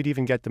 70s. You could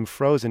even get them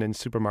frozen in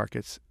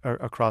supermarkets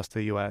across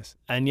the U.S.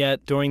 And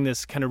yet, during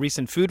this kind of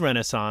recent food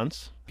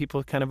renaissance,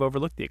 people kind of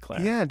overlooked the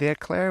eclair. Yeah, the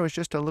eclair was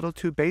just a little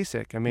too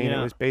basic. I mean,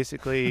 it was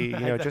basically,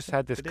 just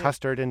had this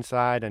custard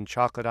inside and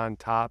chocolate on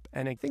top.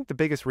 And I think the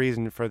biggest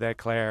reason for the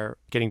eclair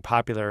getting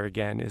popular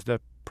again is the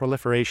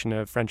proliferation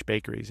of French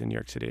bakeries in New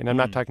York City. And I'm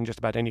not talking just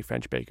about any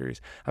French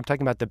bakeries. I'm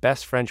talking about the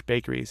best French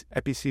bakeries,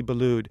 Épicier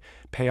Beloud,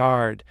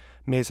 Payard,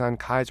 Maison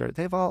Kaiser.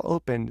 They've all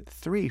opened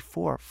 3,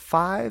 4,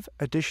 5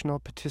 additional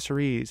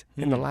patisseries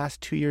in the last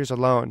 2 years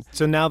alone.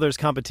 So now there's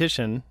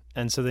competition,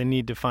 and so they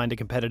need to find a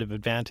competitive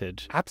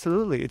advantage.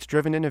 Absolutely. It's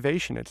driven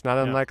innovation. It's not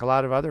unlike a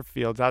lot of other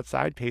fields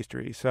outside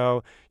pastry.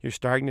 So you're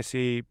starting to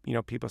see,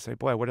 people say,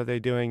 boy, what are they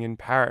doing in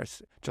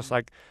Paris? Just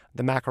like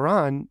the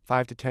macaron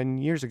 5 to 10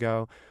 years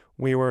ago,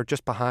 we were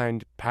just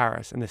behind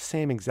Paris, and the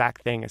same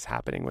exact thing is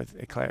happening with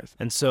eclairs.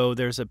 And so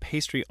there's a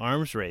pastry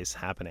arms race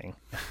happening.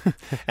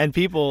 And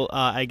people,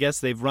 I guess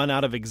they've run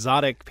out of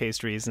exotic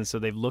pastries, and so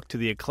they've looked to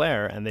the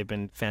eclair, and they've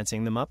been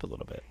fancying them up a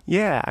little bit.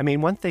 Yeah, I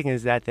mean, one thing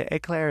is that the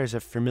eclair is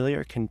a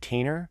familiar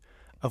container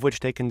of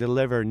which they can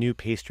deliver new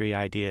pastry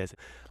ideas.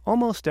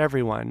 Almost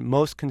everyone,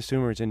 most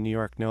consumers in New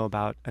York know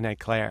about an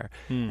eclair.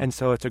 And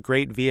so it's a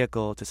great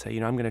vehicle to say,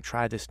 I'm going to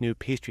try this new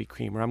pastry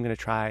cream, or I'm going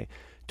to try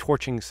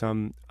torching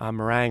some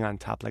meringue on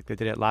top like they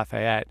did at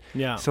Lafayette.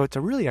 Yeah. So it's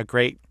really a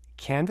great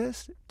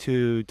canvas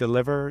to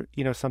deliver,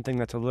 something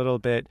that's a little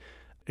bit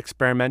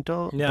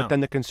experimental, but then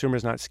the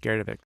consumer's not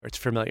scared of it. It's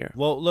familiar.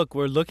 Well, look,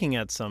 we're looking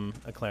at some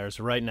eclairs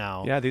right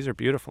now. Yeah, these are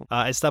beautiful.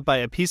 I stopped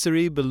by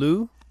Épicerie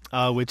Beloud,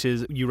 which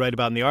is you write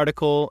about in the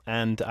article,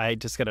 and I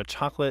just got a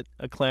chocolate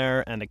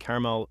eclair and a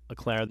caramel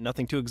eclair,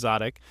 nothing too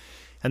exotic.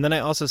 And then I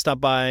also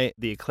stopped by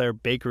the Eclair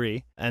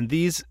Bakery, and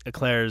these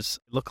eclairs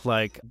look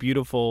like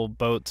beautiful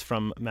boats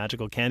from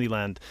magical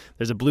Candyland.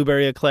 There's a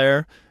blueberry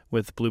eclair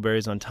with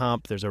blueberries on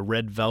top. There's a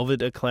red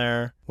velvet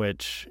eclair,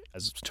 which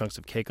has chunks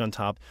of cake on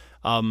top.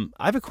 I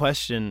have a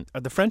question. Are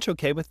the French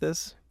okay with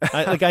this?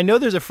 I know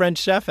there's a French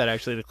chef at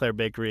Eclair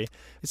Bakery.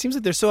 It seems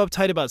like they're so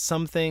uptight about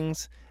some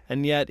things,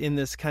 and yet in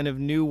this kind of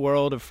new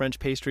world of French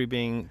pastry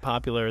being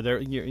popular,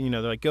 they're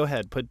like, go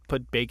ahead,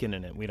 put bacon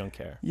in it. We don't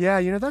care.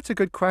 Yeah, that's a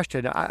good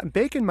question.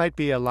 Bacon might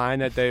be a line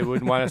that they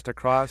wouldn't want us to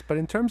cross, but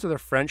in terms of the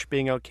French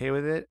being okay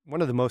with it,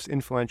 one of the most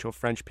influential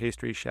French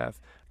pastry chefs,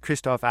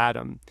 Christophe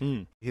Adam,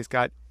 he's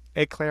got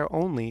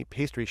eclair-only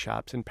pastry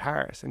shops in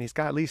Paris, and he's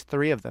got at least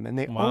 3 of them, and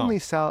they only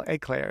sell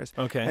eclairs.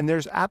 Okay. And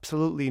there's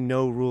absolutely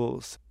no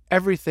rules.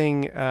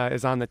 Everything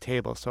is on the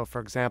table. So, for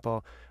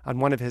example, on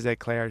one of his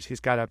eclairs, he's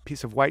got a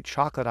piece of white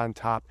chocolate on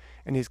top,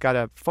 and he's got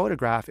a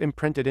photograph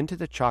imprinted into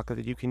the chocolate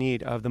that you can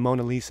eat of the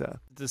Mona Lisa.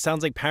 It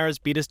sounds like Paris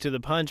beat us to the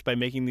punch by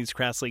making these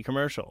crassly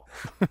commercial.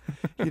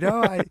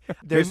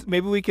 There's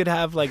maybe we could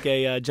have like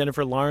a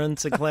Jennifer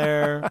Lawrence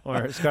eclair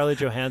or Scarlett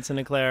Johansson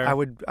eclair. I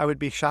would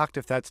be shocked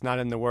if that's not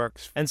in the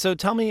works. And so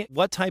tell me,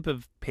 what type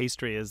of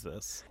pastry is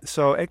this?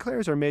 So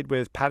eclairs are made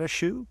with pâte à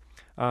choux.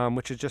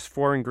 which is just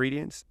 4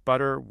 ingredients: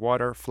 butter,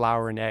 water,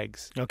 flour, and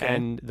eggs. Okay.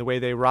 And the way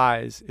they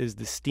rise is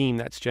the steam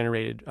that's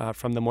generated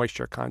from the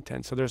moisture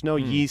content. So there's no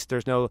yeast,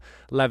 there's no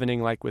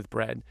leavening like with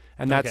bread.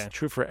 And that's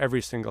true for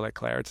every single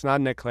eclair. It's not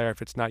an eclair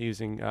if it's not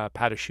using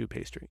pâte à choux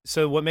pastry.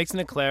 So what makes an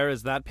eclair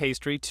is that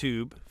pastry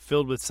tube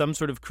filled with some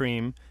sort of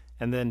cream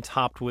and then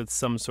topped with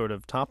some sort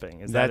of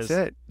topping. That's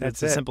it.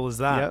 That's as simple as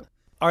that. Yep.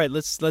 All right,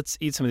 let's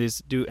eat some of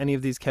these. Do any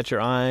of these catch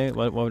your eye?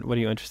 What are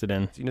you interested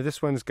in?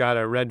 This one's got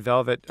a red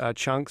velvet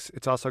chunks.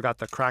 It's also got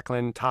the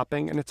crackling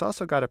topping, and it's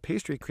also got a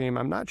pastry cream.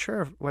 I'm not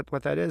sure what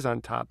that is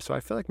on top, so I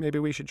feel like maybe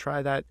we should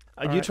try that.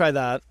 You try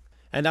that,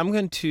 and I'm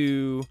going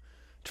to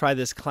try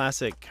this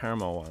classic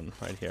caramel one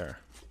right here.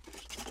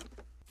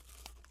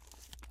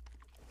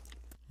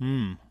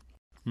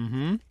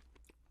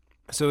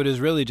 So it is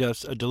really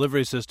just a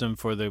delivery system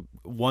for the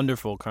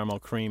wonderful caramel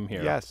cream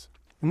here. Yes.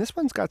 And this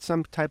one's got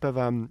some type of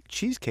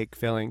cheesecake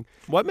filling.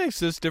 What makes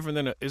this different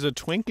than is a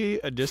Twinkie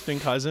a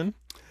distant cousin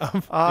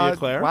of the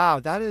eclair? Wow,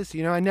 that is,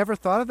 I never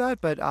thought of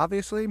that, but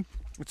obviously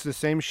it's the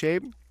same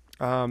shape.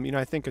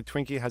 I think a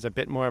Twinkie has a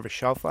bit more of a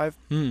shelf life.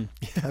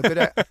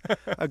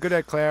 A good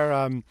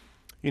eclair,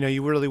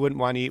 you really wouldn't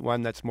want to eat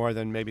one that's more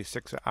than maybe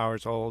 6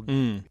 hours old.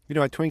 A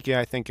Twinkie,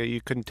 I think you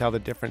couldn't tell the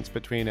difference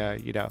between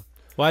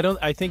Well,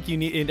 I think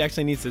it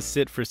actually needs to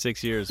sit for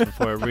 6 years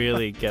before it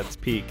really gets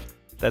peak.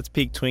 That's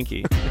peak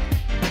Twinkie.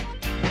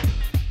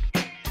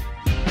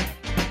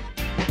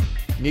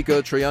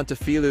 Nico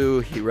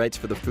Triantafilou, he writes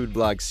for the food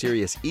blog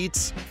Serious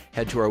Eats.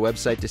 Head to our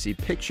website to see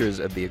pictures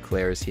of the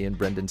eclairs he and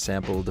Brendan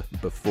sampled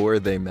before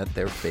they met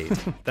their fate.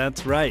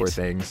 That's right. Poor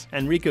things.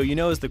 And Rico,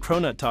 as the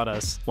Cronut taught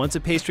us, once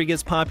a pastry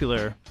gets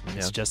popular,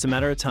 it's just a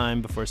matter of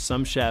time before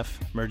some chef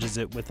merges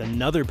it with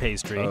another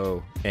pastry.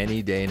 Oh,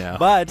 any day now.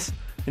 But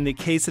in the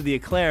case of the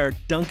eclair,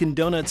 Dunkin'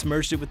 Donuts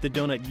merged it with the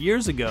donut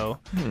years ago.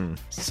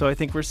 So I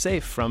think we're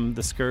safe from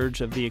the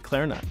scourge of the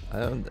eclair nut.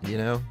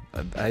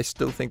 I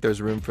still think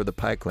there's room for the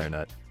pie eclair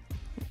nut.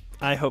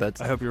 I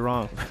hope you're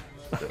wrong.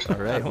 All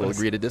right, we'll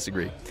agree to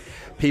disagree.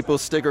 People,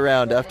 stick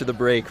around. After the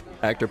break,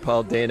 actor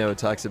Paul Dano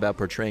talks about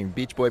portraying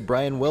Beach Boy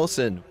Brian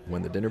Wilson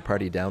when the Dinner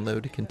Party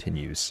Download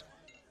continues.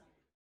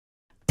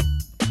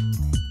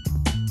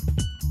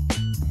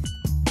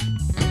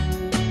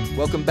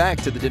 Welcome back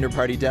to the Dinner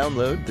Party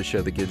Download, the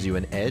show that gives you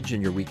an edge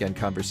in your weekend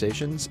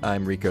conversations.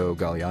 I'm Rico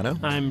Galliano.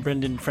 I'm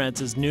Brendan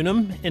Francis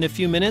Newnham. In a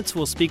few minutes,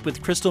 we'll speak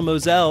with Crystal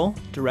Moselle,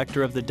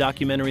 director of the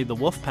documentary The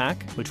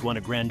Wolfpack, which won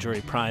a grand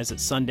jury prize at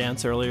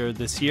Sundance earlier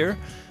this year.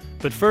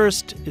 But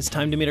first, it's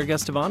time to meet our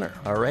guest of honor.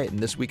 All right, and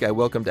this week I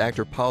welcomed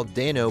actor Paul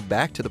Dano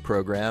back to the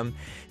program.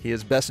 He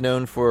is best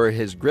known for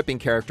his gripping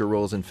character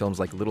roles in films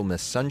like Little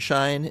Miss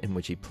Sunshine, in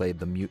which he played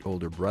the mute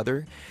older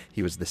brother.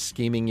 He was the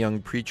scheming young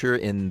preacher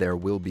in There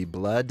Will Be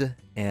Blood,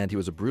 and he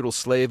was a brutal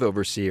slave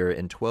overseer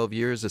in 12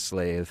 Years a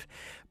Slave.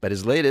 But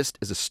his latest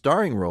is a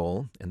starring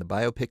role in the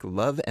biopic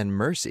Love and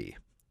Mercy.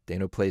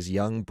 Dano plays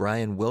young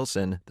Brian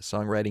Wilson, the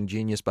songwriting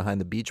genius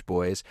behind the Beach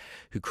Boys,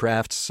 who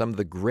crafts some of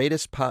the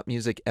greatest pop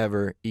music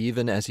ever,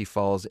 even as he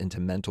falls into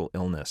mental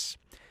illness.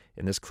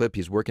 In this clip,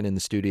 he's working in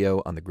the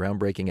studio on the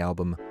groundbreaking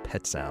album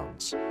Pet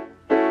Sounds.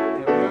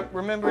 Yeah,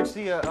 remember, it's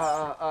the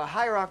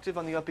higher octave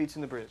on the upbeats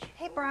in the bridge.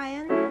 Hey,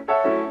 Brian.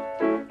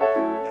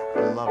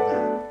 I love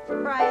that.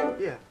 Brian.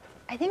 Yeah.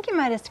 I think you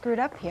might have screwed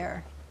up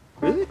here.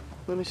 Really?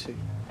 Let me see.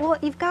 Well,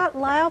 you've got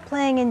Lyle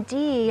playing in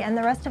D, and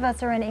the rest of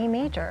us are in A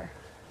major.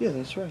 Yeah,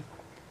 that's right.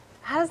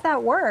 How does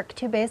that work?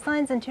 2 bass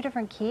lines and 2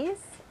 different keys?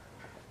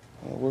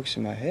 Well, it works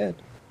in my head.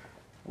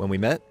 When we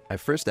met, I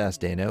first asked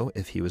Dano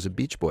if he was a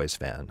Beach Boys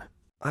fan.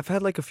 I've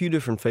had like a few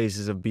different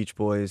phases of Beach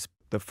Boys.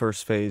 The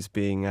first phase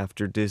being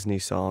after Disney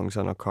songs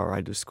on a car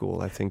ride to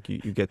school. I think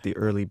you get the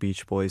early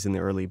Beach Boys and the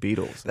early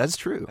Beatles. That's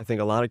true. I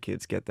think a lot of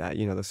kids get that,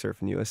 the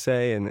Surfin'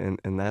 USA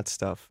and that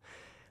stuff.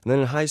 And then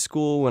in high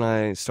school, when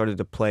I started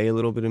to play a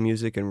little bit of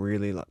music and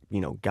really,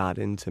 got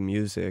into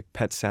music,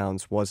 Pet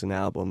Sounds was an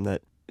album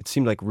that it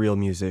seemed like real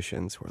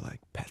musicians were like,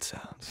 Pet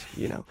Sounds,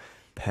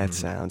 Pet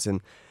Sounds. And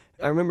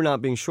I remember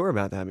not being sure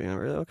about that, being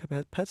really,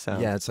 okay, Pet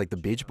Sounds. Yeah, it's like the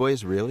Beach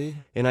Boys, really?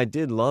 And I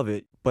did love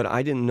it, but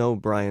I didn't know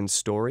Brian's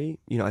story.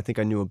 I think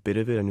I knew a bit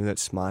of it. I knew that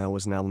Smile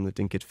was an album that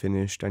didn't get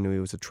finished. I knew he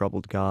was a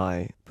troubled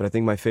guy. But I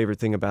think my favorite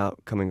thing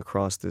about coming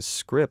across this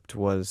script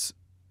was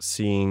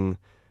seeing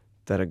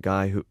that a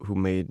guy who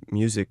made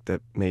music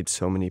that made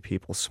so many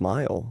people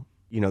smile,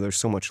 there's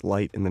so much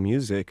light in the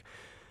music,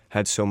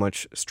 had so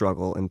much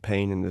struggle and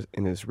pain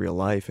in his real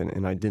life,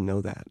 and I didn't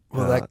know that.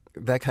 Well,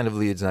 that kind of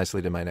leads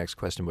nicely to my next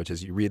question, which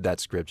is you read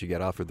that script, you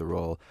get offered the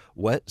role.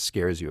 What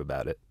scares you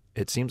about it?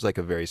 It seems like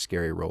a very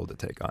scary role to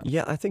take on.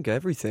 Yeah, I think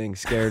everything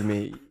scared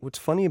me. What's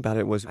funny about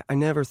it was I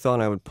never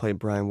thought I would play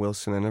Brian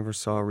Wilson. I never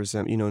saw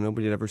resentment.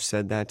 Nobody had ever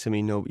said that to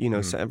me. No,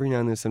 so every now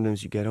and then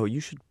sometimes you get,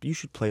 you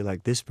should play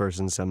like this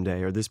person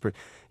someday or this person.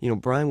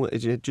 Brian,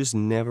 it just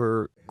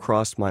never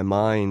crossed my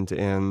mind.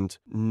 And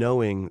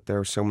knowing there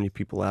are so many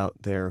people out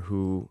there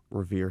who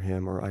revere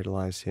him or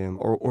idolize him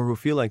or who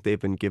feel like they've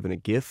been given a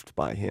gift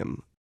by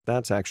him.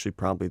 That's actually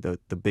probably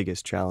the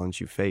biggest challenge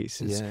you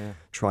face is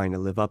trying to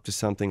live up to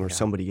something or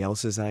somebody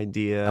else's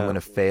idea. I'm going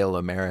to fail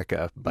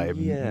America by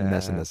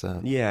messing this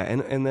up. Yeah,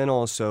 and then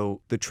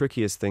also the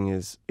trickiest thing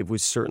is it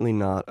was certainly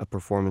not a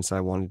performance I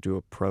wanted to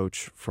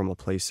approach from a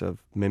place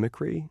of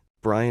mimicry.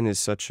 Brian is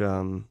such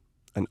an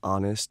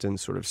honest and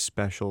sort of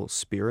special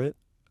spirit.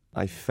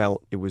 I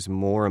felt it was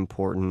more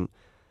important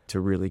to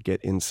really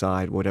get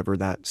inside whatever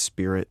that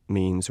spirit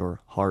means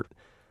or heart.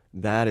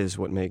 That is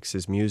what makes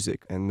his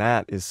music, and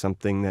that is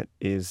something that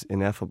is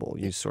ineffable.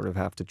 You sort of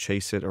have to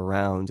chase it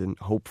around and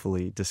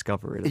hopefully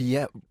discover it.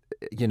 Yeah,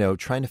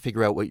 trying to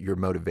figure out what your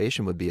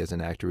motivation would be as an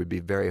actor would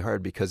be very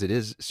hard because it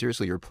is,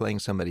 seriously, you're playing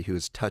somebody who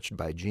is touched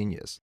by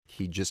genius.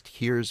 He just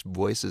hears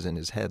voices in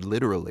his head,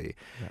 literally,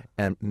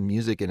 and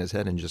music in his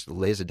head and just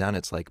lays it down.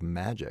 It's like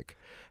magic.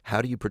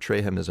 How do you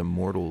portray him as a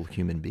mortal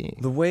human being?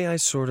 The way I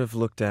sort of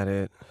looked at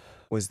it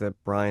was that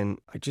Brian,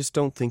 I just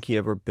don't think he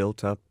ever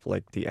built up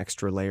like the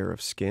extra layer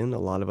of skin a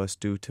lot of us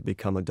do to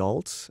become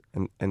adults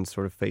and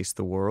sort of face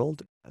the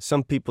world.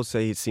 Some people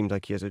say it seemed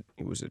like he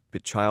was a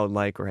bit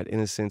childlike or had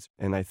innocence,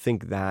 and I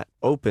think that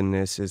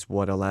openness is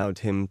what allowed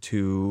him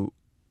to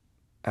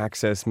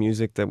access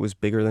music that was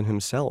bigger than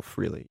himself,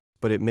 really.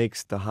 But it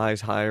makes the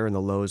highs higher and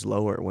the lows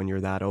lower when you're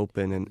that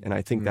open, and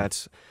I think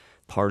that's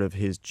part of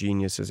his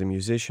genius as a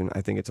musician.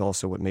 I think it's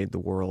also what made the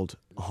world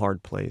a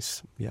hard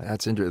place. Yeah,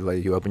 that's interesting.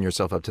 Like you open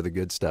yourself up to the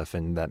good stuff,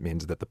 and that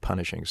means that the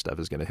punishing stuff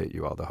is going to hit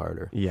you all the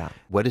harder. Yeah.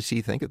 What does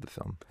he think of the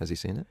film? Has he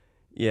seen it?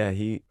 Yeah,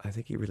 I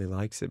think he really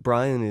likes it.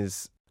 Brian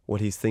is what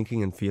he's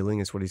thinking and feeling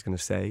is what he's going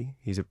to say.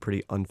 He's a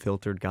pretty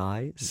unfiltered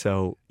guy,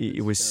 so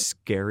it was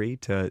scary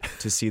to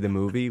see the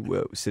movie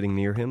sitting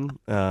near him.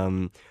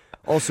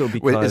 Also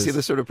because... Wait, is he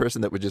the sort of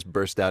person that would just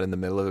burst out in the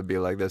middle of it and be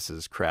like, this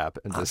is crap,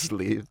 and just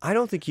leave? I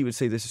don't think he would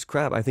say this is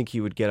crap. I think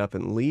he would get up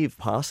and leave,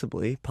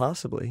 possibly.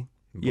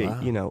 Yeah,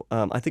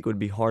 I think it would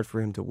be hard for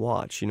him to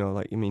watch.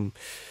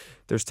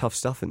 There's tough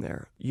stuff in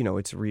there.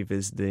 It's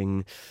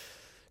revisiting...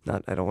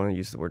 I don't want to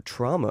use the word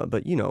trauma,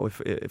 but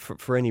if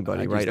for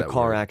anybody, right? A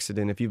car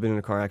accident. If you've been in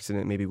a car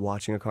accident, maybe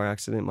watching a car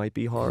accident might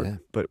be hard. Yeah.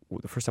 But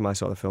the first time I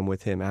saw the film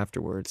with him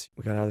afterwards,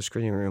 we got out of the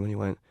screening room and he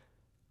went,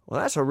 "Well,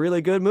 that's a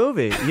really good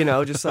movie."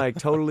 Just like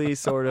totally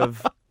sort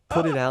of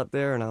put it out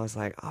there, and I was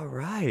like, "All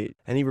right."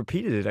 And he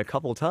repeated it a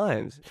couple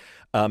times.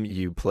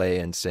 You play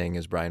and sing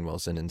as Brian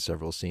Wilson in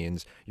several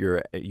scenes.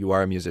 You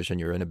are a musician.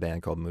 You're in a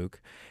band called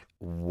Mook.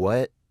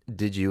 What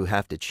did you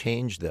have to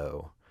change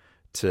though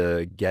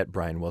to get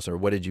Brian Wilson, or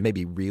what did you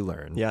maybe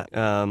relearn? Yeah.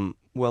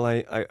 Well,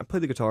 I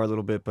played the guitar a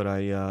little bit, but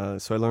I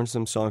learned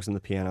some songs on the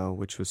piano,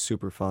 which was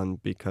super fun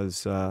because,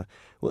 some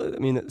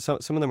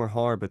of them are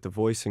hard, but the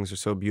voicings are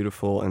so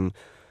beautiful. And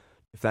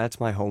if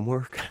that's my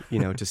homework,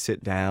 to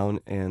sit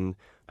down and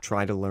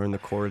try to learn the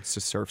chords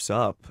to Surf's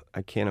Up,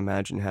 I can't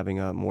imagine having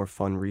a more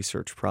fun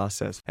research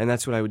process. And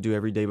that's what I would do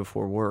every day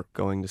before work,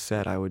 going to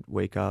set. I would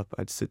wake up,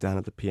 I'd sit down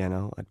at the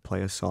piano, I'd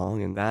play a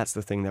song, and that's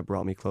the thing that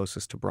brought me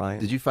closest to Brian.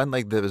 Did you find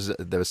like there was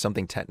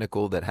something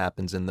technical that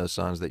happens in those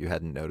songs that you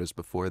hadn't noticed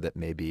before that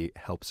maybe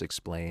helps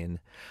explain?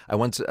 I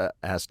once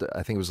asked,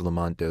 I think it was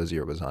Lamont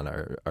Dozier was on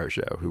our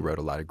show, who wrote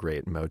a lot of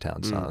great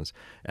Motown songs,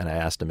 and I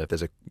asked him if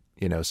there's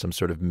some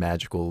sort of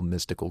magical,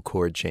 mystical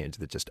chord change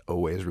that just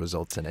always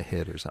results in a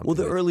hit or something. Well,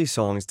 the early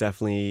songs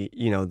definitely,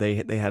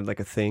 they had like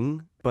a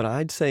thing, but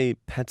I'd say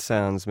Pet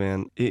Sounds,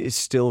 man, is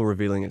still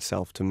revealing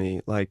itself to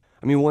me.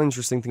 One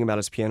interesting thing about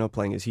his piano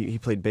playing is he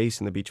played bass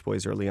in the Beach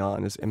Boys early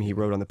on. He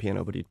wrote on the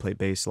piano, but he'd play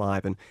bass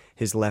live, and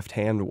his left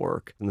hand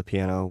work on the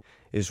piano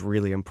is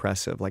really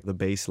impressive, like the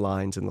bass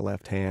lines in the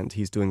left hand.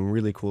 He's doing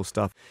really cool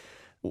stuff.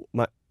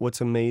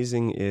 What's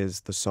amazing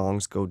is the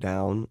songs go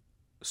down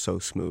so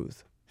smooth.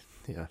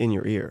 Yeah. In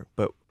your ear,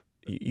 but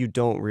you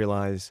don't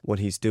realize what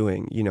he's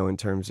doing, in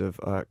terms of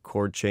a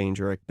chord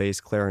change or a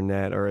bass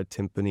clarinet or a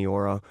timpani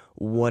or a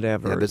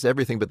whatever. Yeah, there's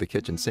everything but the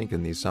kitchen sink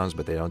in these songs,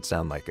 but they don't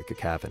sound like a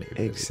cacophony.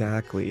 Really.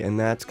 Exactly, and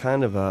that's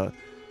kind of the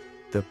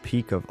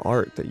peak of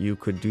art, that you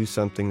could do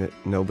something that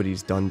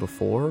nobody's done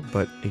before,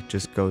 but it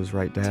just goes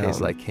right down.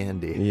 Tastes like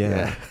candy.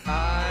 Yeah.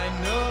 I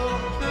know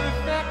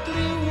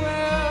perfectly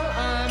well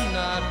I'm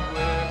not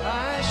where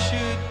I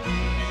should be.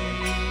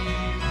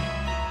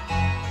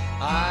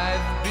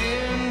 I've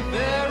been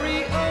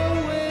very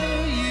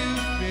unwell,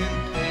 you've been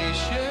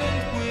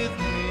patient with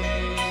me.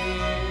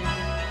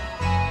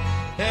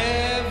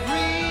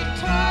 Every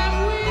time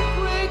we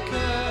break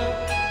up,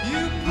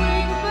 you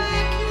bring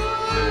back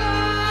your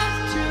life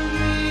to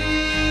me.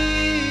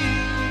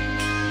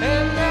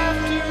 And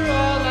after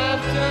all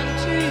I've done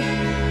to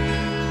you,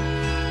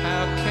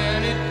 how can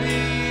it be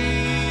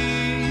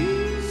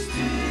you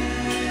still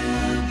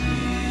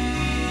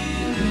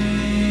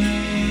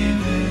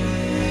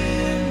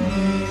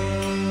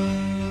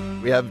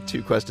We have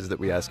two questions that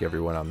we ask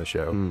everyone on the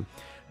show.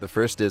 The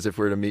first is, if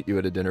we were to meet you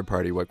at a dinner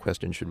party, what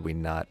question should we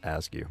not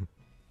ask you?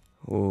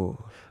 Oh,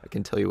 I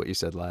can tell you what you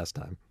said last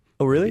time.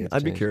 Oh, really?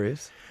 I'd be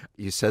curious.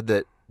 You said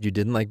that you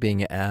didn't like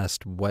being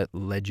asked what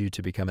led you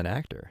to become an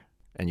actor,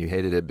 and you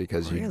hated it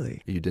because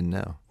Really? you didn't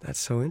know. That's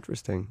so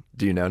interesting.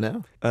 Do you know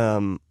now?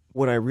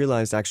 What I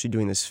realized actually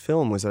doing this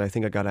film was that I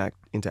think I got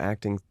into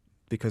acting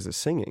because of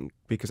singing,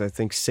 because I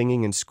think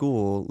singing in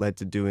school led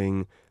to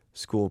doing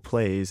school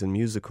plays and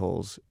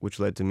musicals, which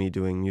led to me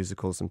doing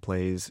musicals and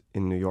plays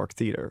in New York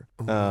theater.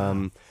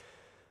 Wow.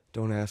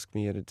 Don't ask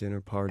me at a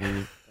dinner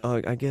party.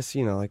 I guess,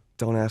 like,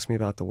 don't ask me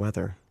about the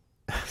weather.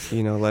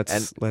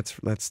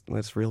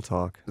 Let's real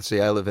talk.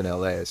 See, I live in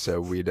LA, so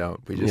we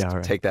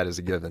just take that as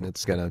a given.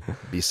 It's going to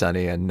be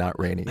sunny and not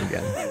raining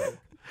again.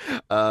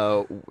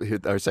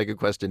 Our second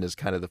question is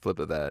kind of the flip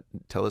of that.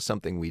 Tell us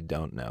something we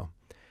don't know.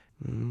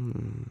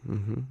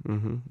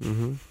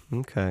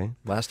 Okay.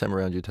 Last time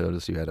around, you told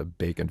us you had a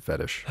bacon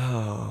fetish.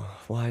 Oh,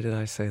 why did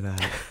I say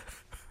that?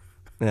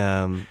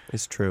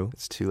 It's true.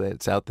 It's too late.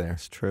 It's out there.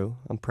 It's true.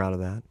 I'm proud of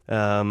that.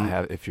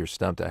 If you're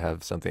stumped, I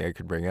have something I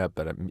could bring up,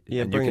 but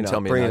you can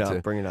tell me not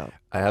to. Bring it up.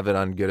 I have it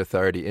on good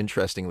authority.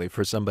 Interestingly,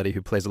 for somebody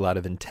who plays a lot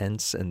of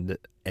intense and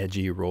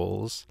edgy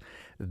roles,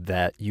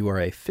 that you are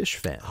a Fish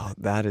fan. Oh,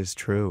 that is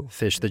true.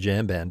 Fish the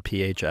jam band,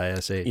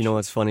 Phish. You know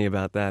what's funny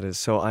about that is,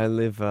 so I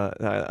live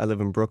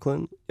in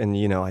Brooklyn,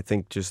 and I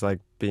think just like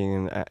being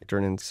an actor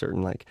in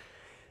certain like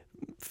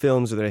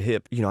films that are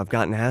hip, I've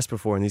gotten asked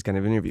before in these kind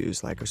of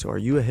interviews, like, so are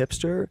you a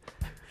hipster?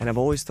 And I've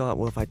always thought,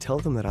 well, if I tell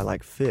them that I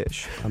like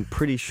Fish, I'm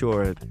pretty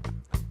sure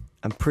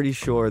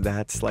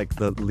that's like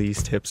the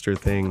least hipster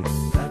thing.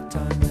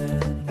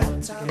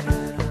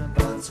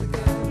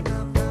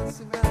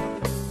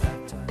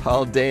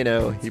 Paul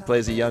Dano, he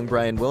plays a young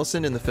Brian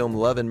Wilson in the film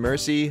Love and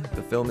Mercy.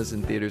 The film is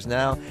in theaters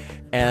now.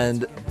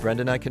 And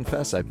Brendan, I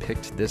confess, I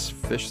picked this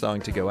Fish song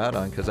to go out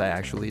on because I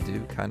actually do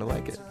kind of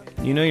like it.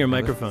 You know your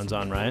microphone's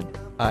on, right?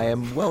 I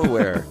am well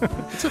aware.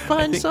 It's a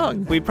fine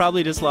song. We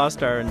probably just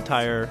lost our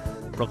entire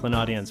Brooklyn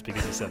audience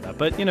because you said that.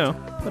 But,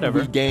 whatever.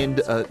 We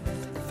gained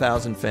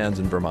 1,000 fans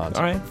in Vermont.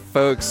 All right.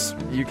 Folks,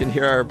 you can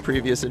hear our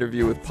previous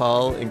interview with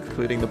Paul,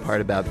 including the part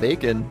about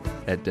bacon,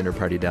 at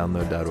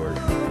dinnerpartydownload.org.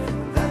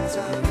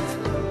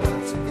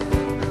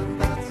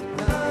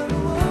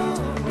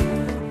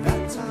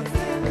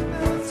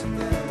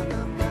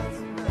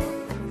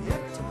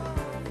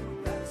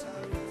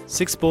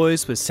 6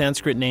 boys with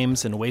Sanskrit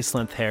names and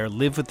waist-length hair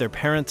live with their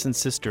parents and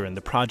sister in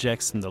the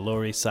projects in the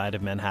Lower East Side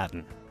of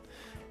Manhattan.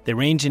 They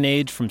range in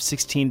age from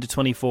 16 to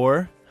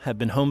 24, have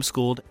been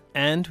homeschooled,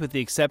 and, with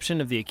the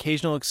exception of the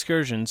occasional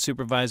excursion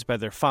supervised by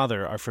their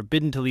father, are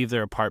forbidden to leave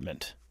their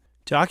apartment.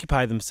 To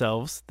occupy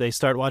themselves, they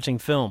start watching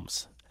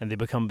films, and they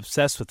become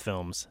obsessed with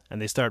films,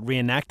 and they start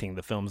reenacting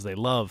the films they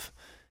love.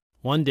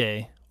 One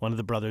day, one of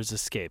the brothers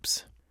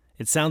escapes.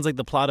 It sounds like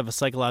the plot of a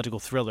psychological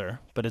thriller,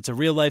 but it's a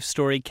real-life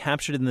story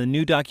captured in the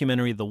new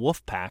documentary The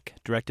Wolfpack,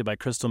 directed by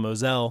Crystal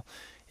Moselle.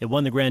 It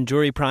won the Grand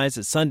Jury Prize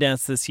at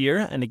Sundance this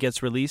year, and it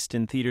gets released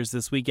in theaters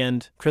this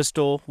weekend.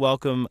 Crystal,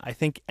 welcome. I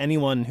think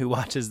anyone who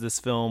watches this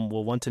film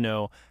will want to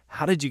know,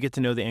 how did you get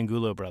to know the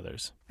Angulo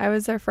brothers? I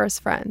was their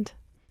first friend.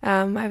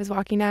 I was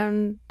walking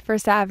down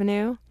First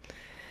Avenue,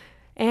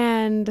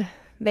 and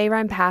they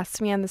ran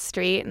past me on the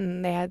street,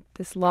 and they had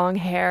this long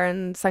hair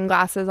and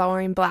sunglasses, all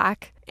wearing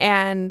black.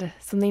 And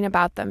something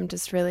about them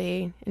just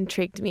really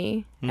intrigued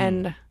me.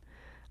 And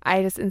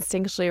I just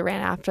instinctually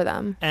ran after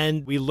them.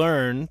 And we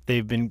learn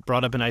they've been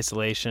brought up in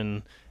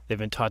isolation. They've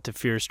been taught to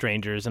fear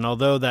strangers. And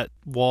although that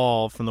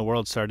wall from the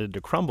world started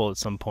to crumble at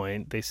some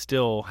point, they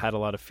still had a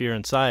lot of fear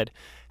inside.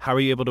 How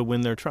were you able to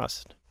win their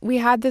trust? We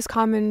had this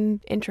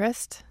common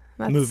interest.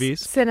 That's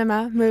movies.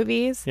 Cinema,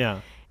 movies.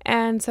 Yeah.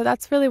 And so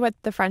that's really what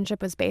the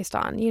friendship was based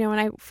on. When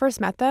I first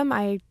met them,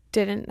 I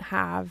didn't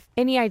have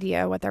any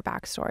idea what their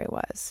backstory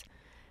was.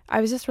 I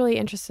was just really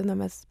interested in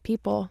them as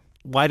people.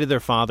 Why did their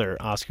father,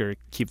 Oscar,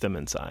 keep them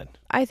inside?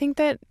 I think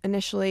that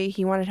initially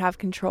he wanted to have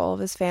control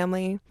of his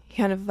family.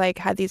 He kind of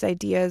had these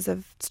ideas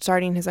of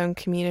starting his own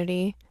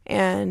community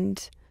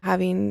and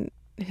having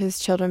his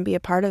children be a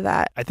part of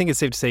that. I think it's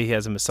safe to say he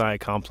has a messiah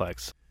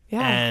complex.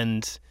 Yeah.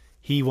 And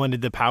he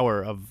wanted the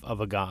power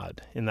of a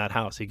god in that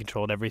house. He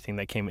controlled everything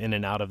that came in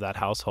and out of that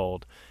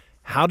household.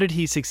 How did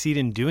he succeed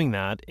in doing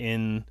that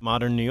in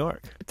modern New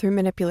York? Through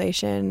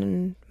manipulation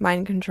and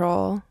mind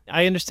control.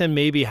 I understand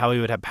maybe how he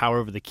would have power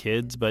over the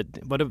kids, but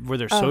were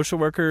there social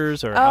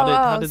workers, or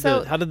how did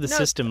the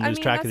system lose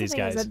track of these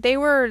guys? That they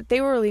were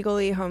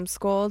legally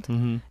homeschooled.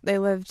 Mm-hmm. They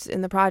lived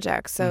in the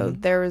projects, so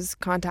there was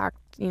contact,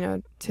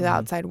 to the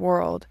outside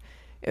world.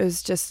 It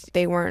was just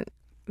they weren't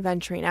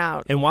venturing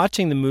out. And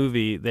watching the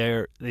movie,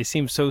 they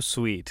seem so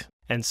sweet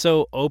and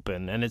so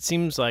open, and it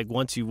seems like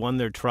once you won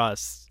their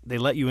trust, they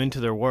let you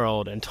into their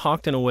world and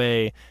talked in a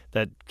way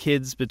that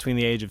kids between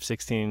the age of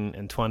 16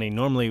 and 20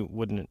 normally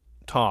wouldn't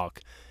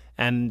talk.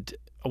 And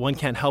one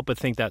can't help but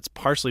think that's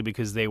partially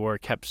because they were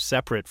kept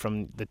separate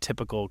from the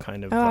typical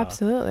kind of... Oh,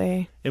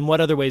 absolutely. In what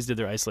other ways did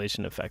their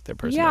isolation affect their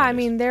personalities? Yeah, I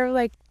mean,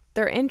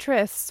 their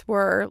interests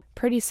were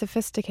pretty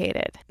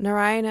sophisticated.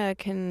 Narayana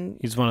can...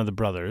 He's one of the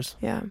brothers.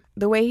 Yeah.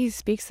 The way he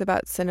speaks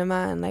about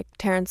cinema and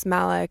Terrence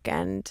Malick,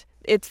 and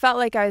it felt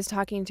like I was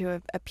talking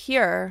to a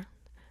peer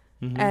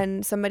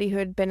and somebody who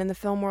had been in the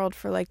film world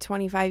for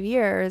 25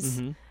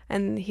 years.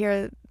 And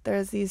here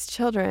there's these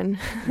children.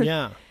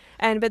 Yeah.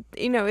 But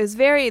it was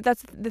very,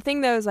 that's the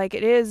thing though, is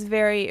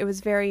it was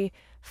very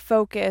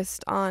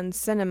focused on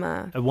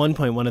cinema. At one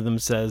point, one of them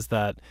says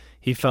that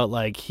he felt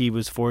like he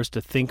was forced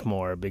to think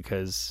more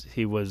because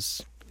he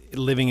was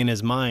living in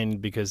his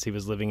mind because he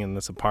was living in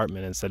this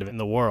apartment instead of in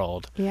the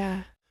world.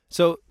 Yeah.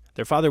 So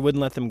their father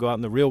wouldn't let them go out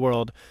in the real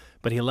world,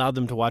 but he allowed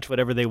them to watch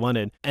whatever they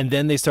wanted. And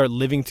then they start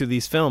living through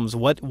these films.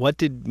 What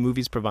did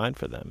movies provide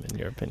for them, in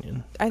your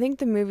opinion? I think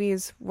the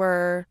movies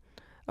were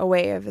a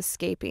way of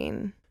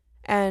escaping.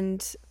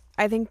 And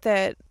I think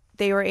that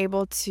they were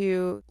able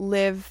to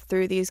live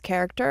through these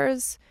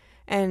characters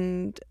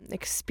and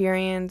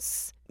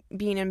experience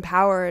being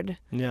empowered.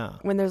 Yeah.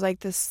 When there's like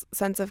this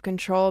sense of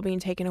control being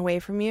taken away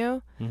from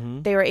you,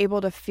 Mm-hmm. they were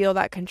able to feel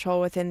that control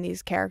within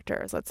these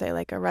characters. Let's say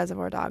like a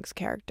Reservoir Dogs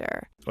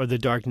character. Or The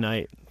Dark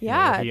Knight.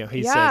 Yeah.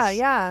 He yeah. says,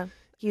 Yeah.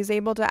 He's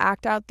able to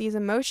act out these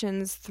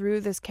emotions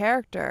through this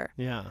character.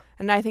 Yeah.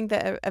 And I think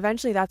that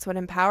eventually that's what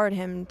empowered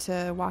him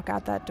to walk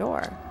out that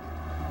door.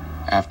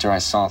 After I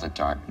saw The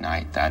Dark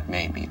Knight, that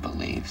made me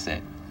believe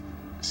that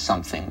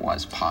something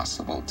was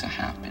possible to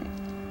happen.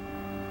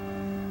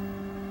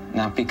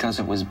 Not because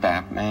it was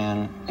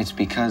Batman, it's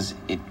because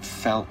it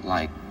felt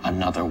like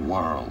another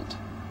world.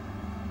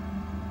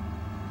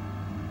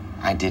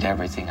 I did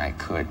everything I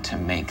could to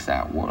make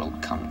that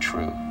world come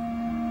true,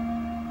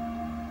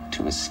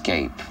 to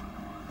escape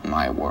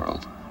my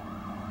world.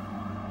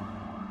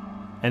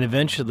 And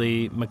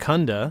eventually,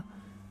 Mukunda,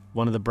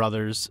 one of the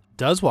brothers,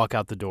 does walk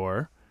out the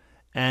door,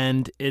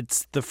 and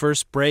it's the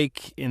first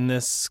break in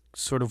this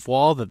sort of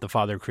wall that the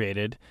father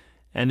created,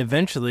 and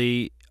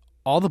eventually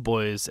all the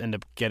boys end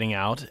up getting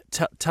out.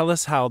 Tell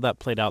us how that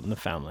played out in the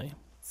family.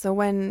 So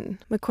when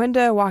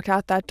Mukunda walked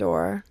out that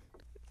door,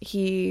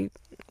 he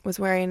was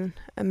wearing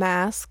a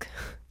mask.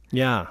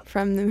 Yeah.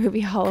 From the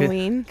movie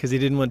Halloween. Because he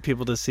didn't want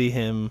people to see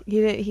him.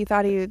 He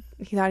thought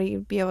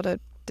he'd be able to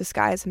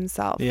disguise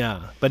himself.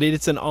 Yeah, but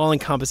it's an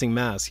all-encompassing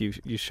mask.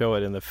 You show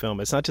it in the film.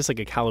 It's not just like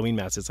a Halloween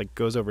mask. It's like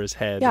goes over his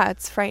head. Yeah,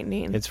 it's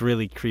frightening. It's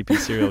really creepy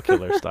serial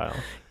killer style.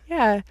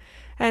 Yeah,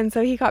 and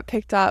so he got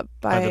picked up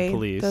by the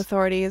police, the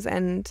authorities,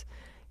 and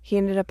he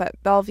ended up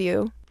at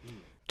Bellevue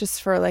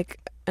just for like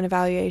an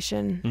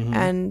evaluation. Mm-hmm.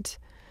 And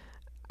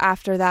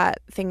after that,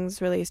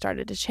 things really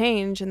started to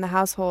change in the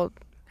household.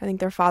 I think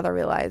their father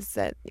realized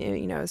that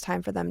it was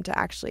time for them to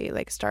actually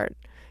like start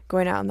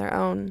going out on their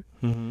own.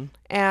 Mm-hmm.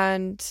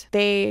 And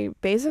they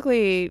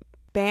basically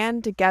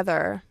band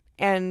together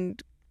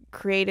and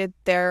created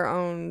their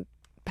own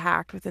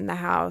pact within the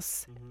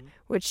house,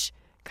 which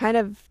kind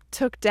of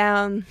took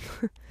down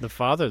the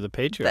father, the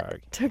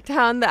patriarch. Took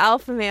down the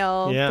alpha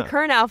male, Yeah. the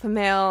current alpha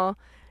male,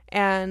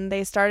 and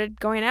they started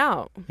going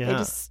out. Yeah. They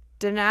just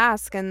didn't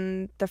ask.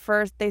 And the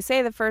first day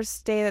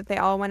that they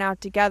all went out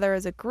together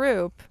as a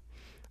group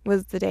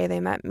was the day they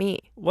met me.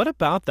 What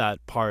about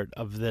that part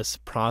of this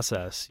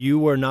process? You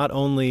were not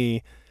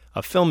only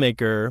a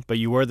filmmaker, but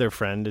you were their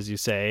friend, as you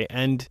say.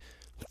 And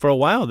for a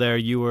while there,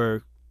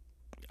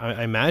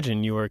 I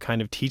imagine you were kind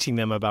of teaching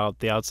them about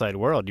the outside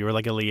world. You were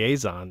like a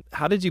liaison.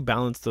 How did you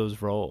balance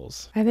those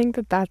roles? I think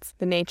that that's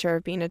the nature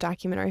of being a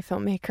documentary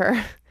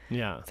filmmaker.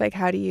 Yeah. It's like,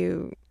 how do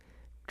you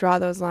draw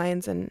those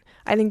lines? And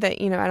I think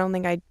that, I don't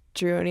think I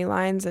drew any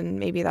lines,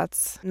 and maybe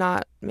that's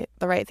not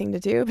the right thing to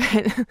do,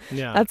 but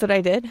Yeah. that's what I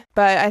did.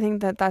 But I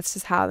think that that's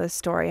just how this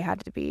story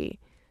had to be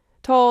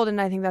told, and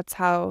I think that's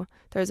how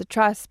there's a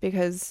trust,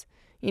 because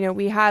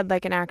we had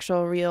like an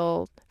actual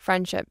real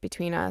friendship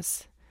between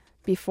us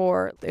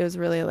before it was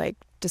really like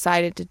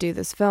decided to do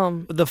this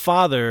film. The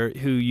father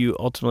who you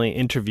ultimately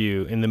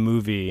interview in the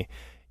movie,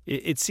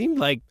 it seemed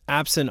like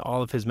absent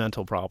all of his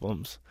mental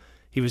problems,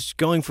 he was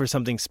going for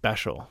something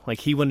special.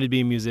 Like he wanted to be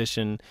a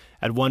musician.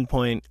 At one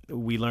point,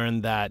 we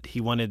learned that he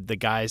wanted the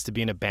guys to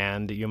be in a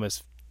band. You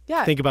must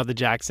think about the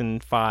Jackson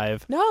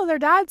 5. No, their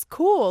dad's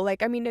cool.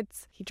 Like, I mean,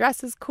 he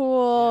dresses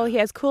cool. He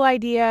has cool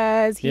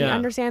ideas. He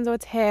understands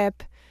what's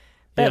hip.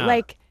 But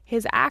like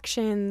his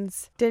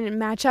actions didn't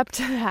match up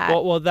to that.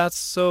 Well,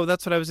 that's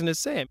what I was going to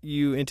say.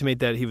 You intimate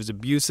that he was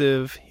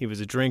abusive. He was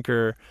a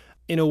drinker.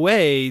 In a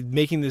way,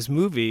 making this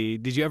movie,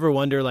 did you ever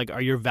wonder, like,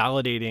 are you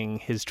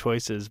validating his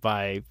choices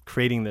by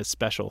creating this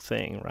special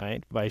thing,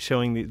 right? By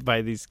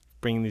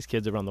bringing these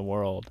kids around the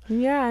world?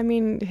 Yeah, I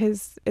mean,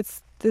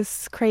 it's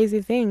this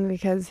crazy thing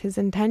because his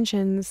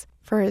intentions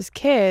for his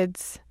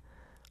kids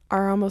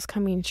are almost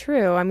coming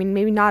true. I mean,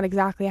 maybe not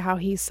exactly how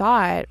he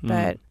saw it,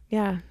 but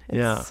yeah.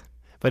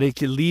 But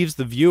it leaves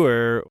the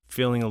viewer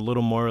feeling a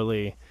little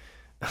morally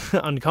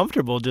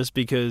uncomfortable just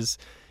because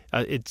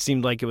it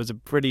seemed like it was a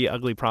pretty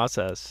ugly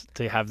process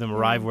to have them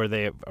arrive where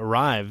they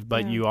arrived,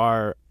 but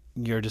you're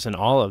just in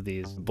awe of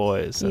these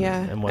boys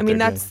and what I mean,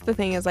 they're that's the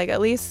thing is, like,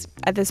 at least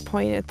at this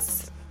point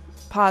it's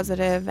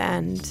positive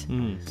and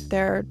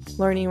they're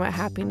learning what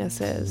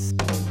happiness is.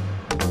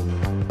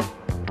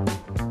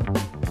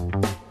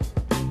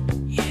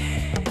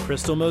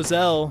 Crystal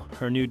Moselle,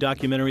 her new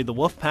documentary The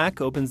Wolfpack,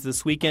 opens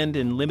this weekend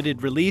in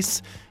limited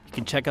release. You You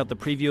can check out the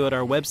preview at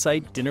our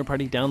website,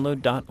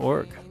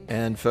 dinnerpartydownload.org.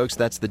 And folks,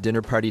 that's the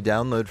Dinner Party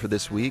Download for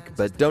this week.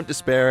 But don't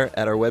despair.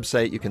 At our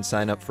website, you can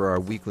sign up for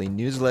our weekly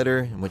newsletter,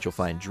 in which you'll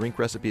find drink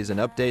recipes and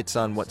updates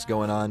on what's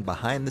going on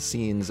behind the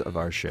scenes of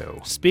our show.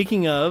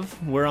 Speaking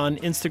of, we're on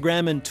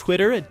Instagram and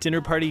Twitter at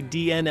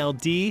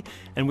DinnerPartyDNLD,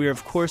 and we're,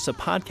 of course, a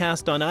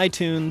podcast on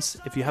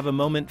iTunes. If you have a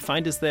moment,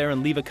 find us there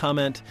and leave a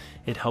comment.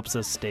 It helps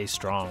us stay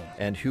strong.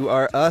 And who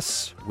are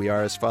us? We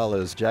are as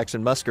follows.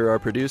 Jackson Musker, our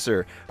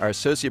producer. Our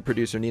associate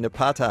producer, Nina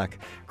Patak.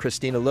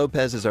 Christina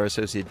Lopez is our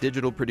associate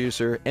digital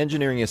producer.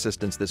 Engineering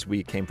assistants this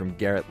week came from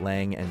Garrett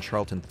Lang and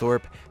Charlton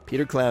Thorpe.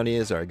 Peter Clowney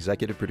is our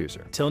executive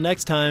producer. Till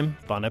next time,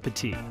 bon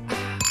appetit.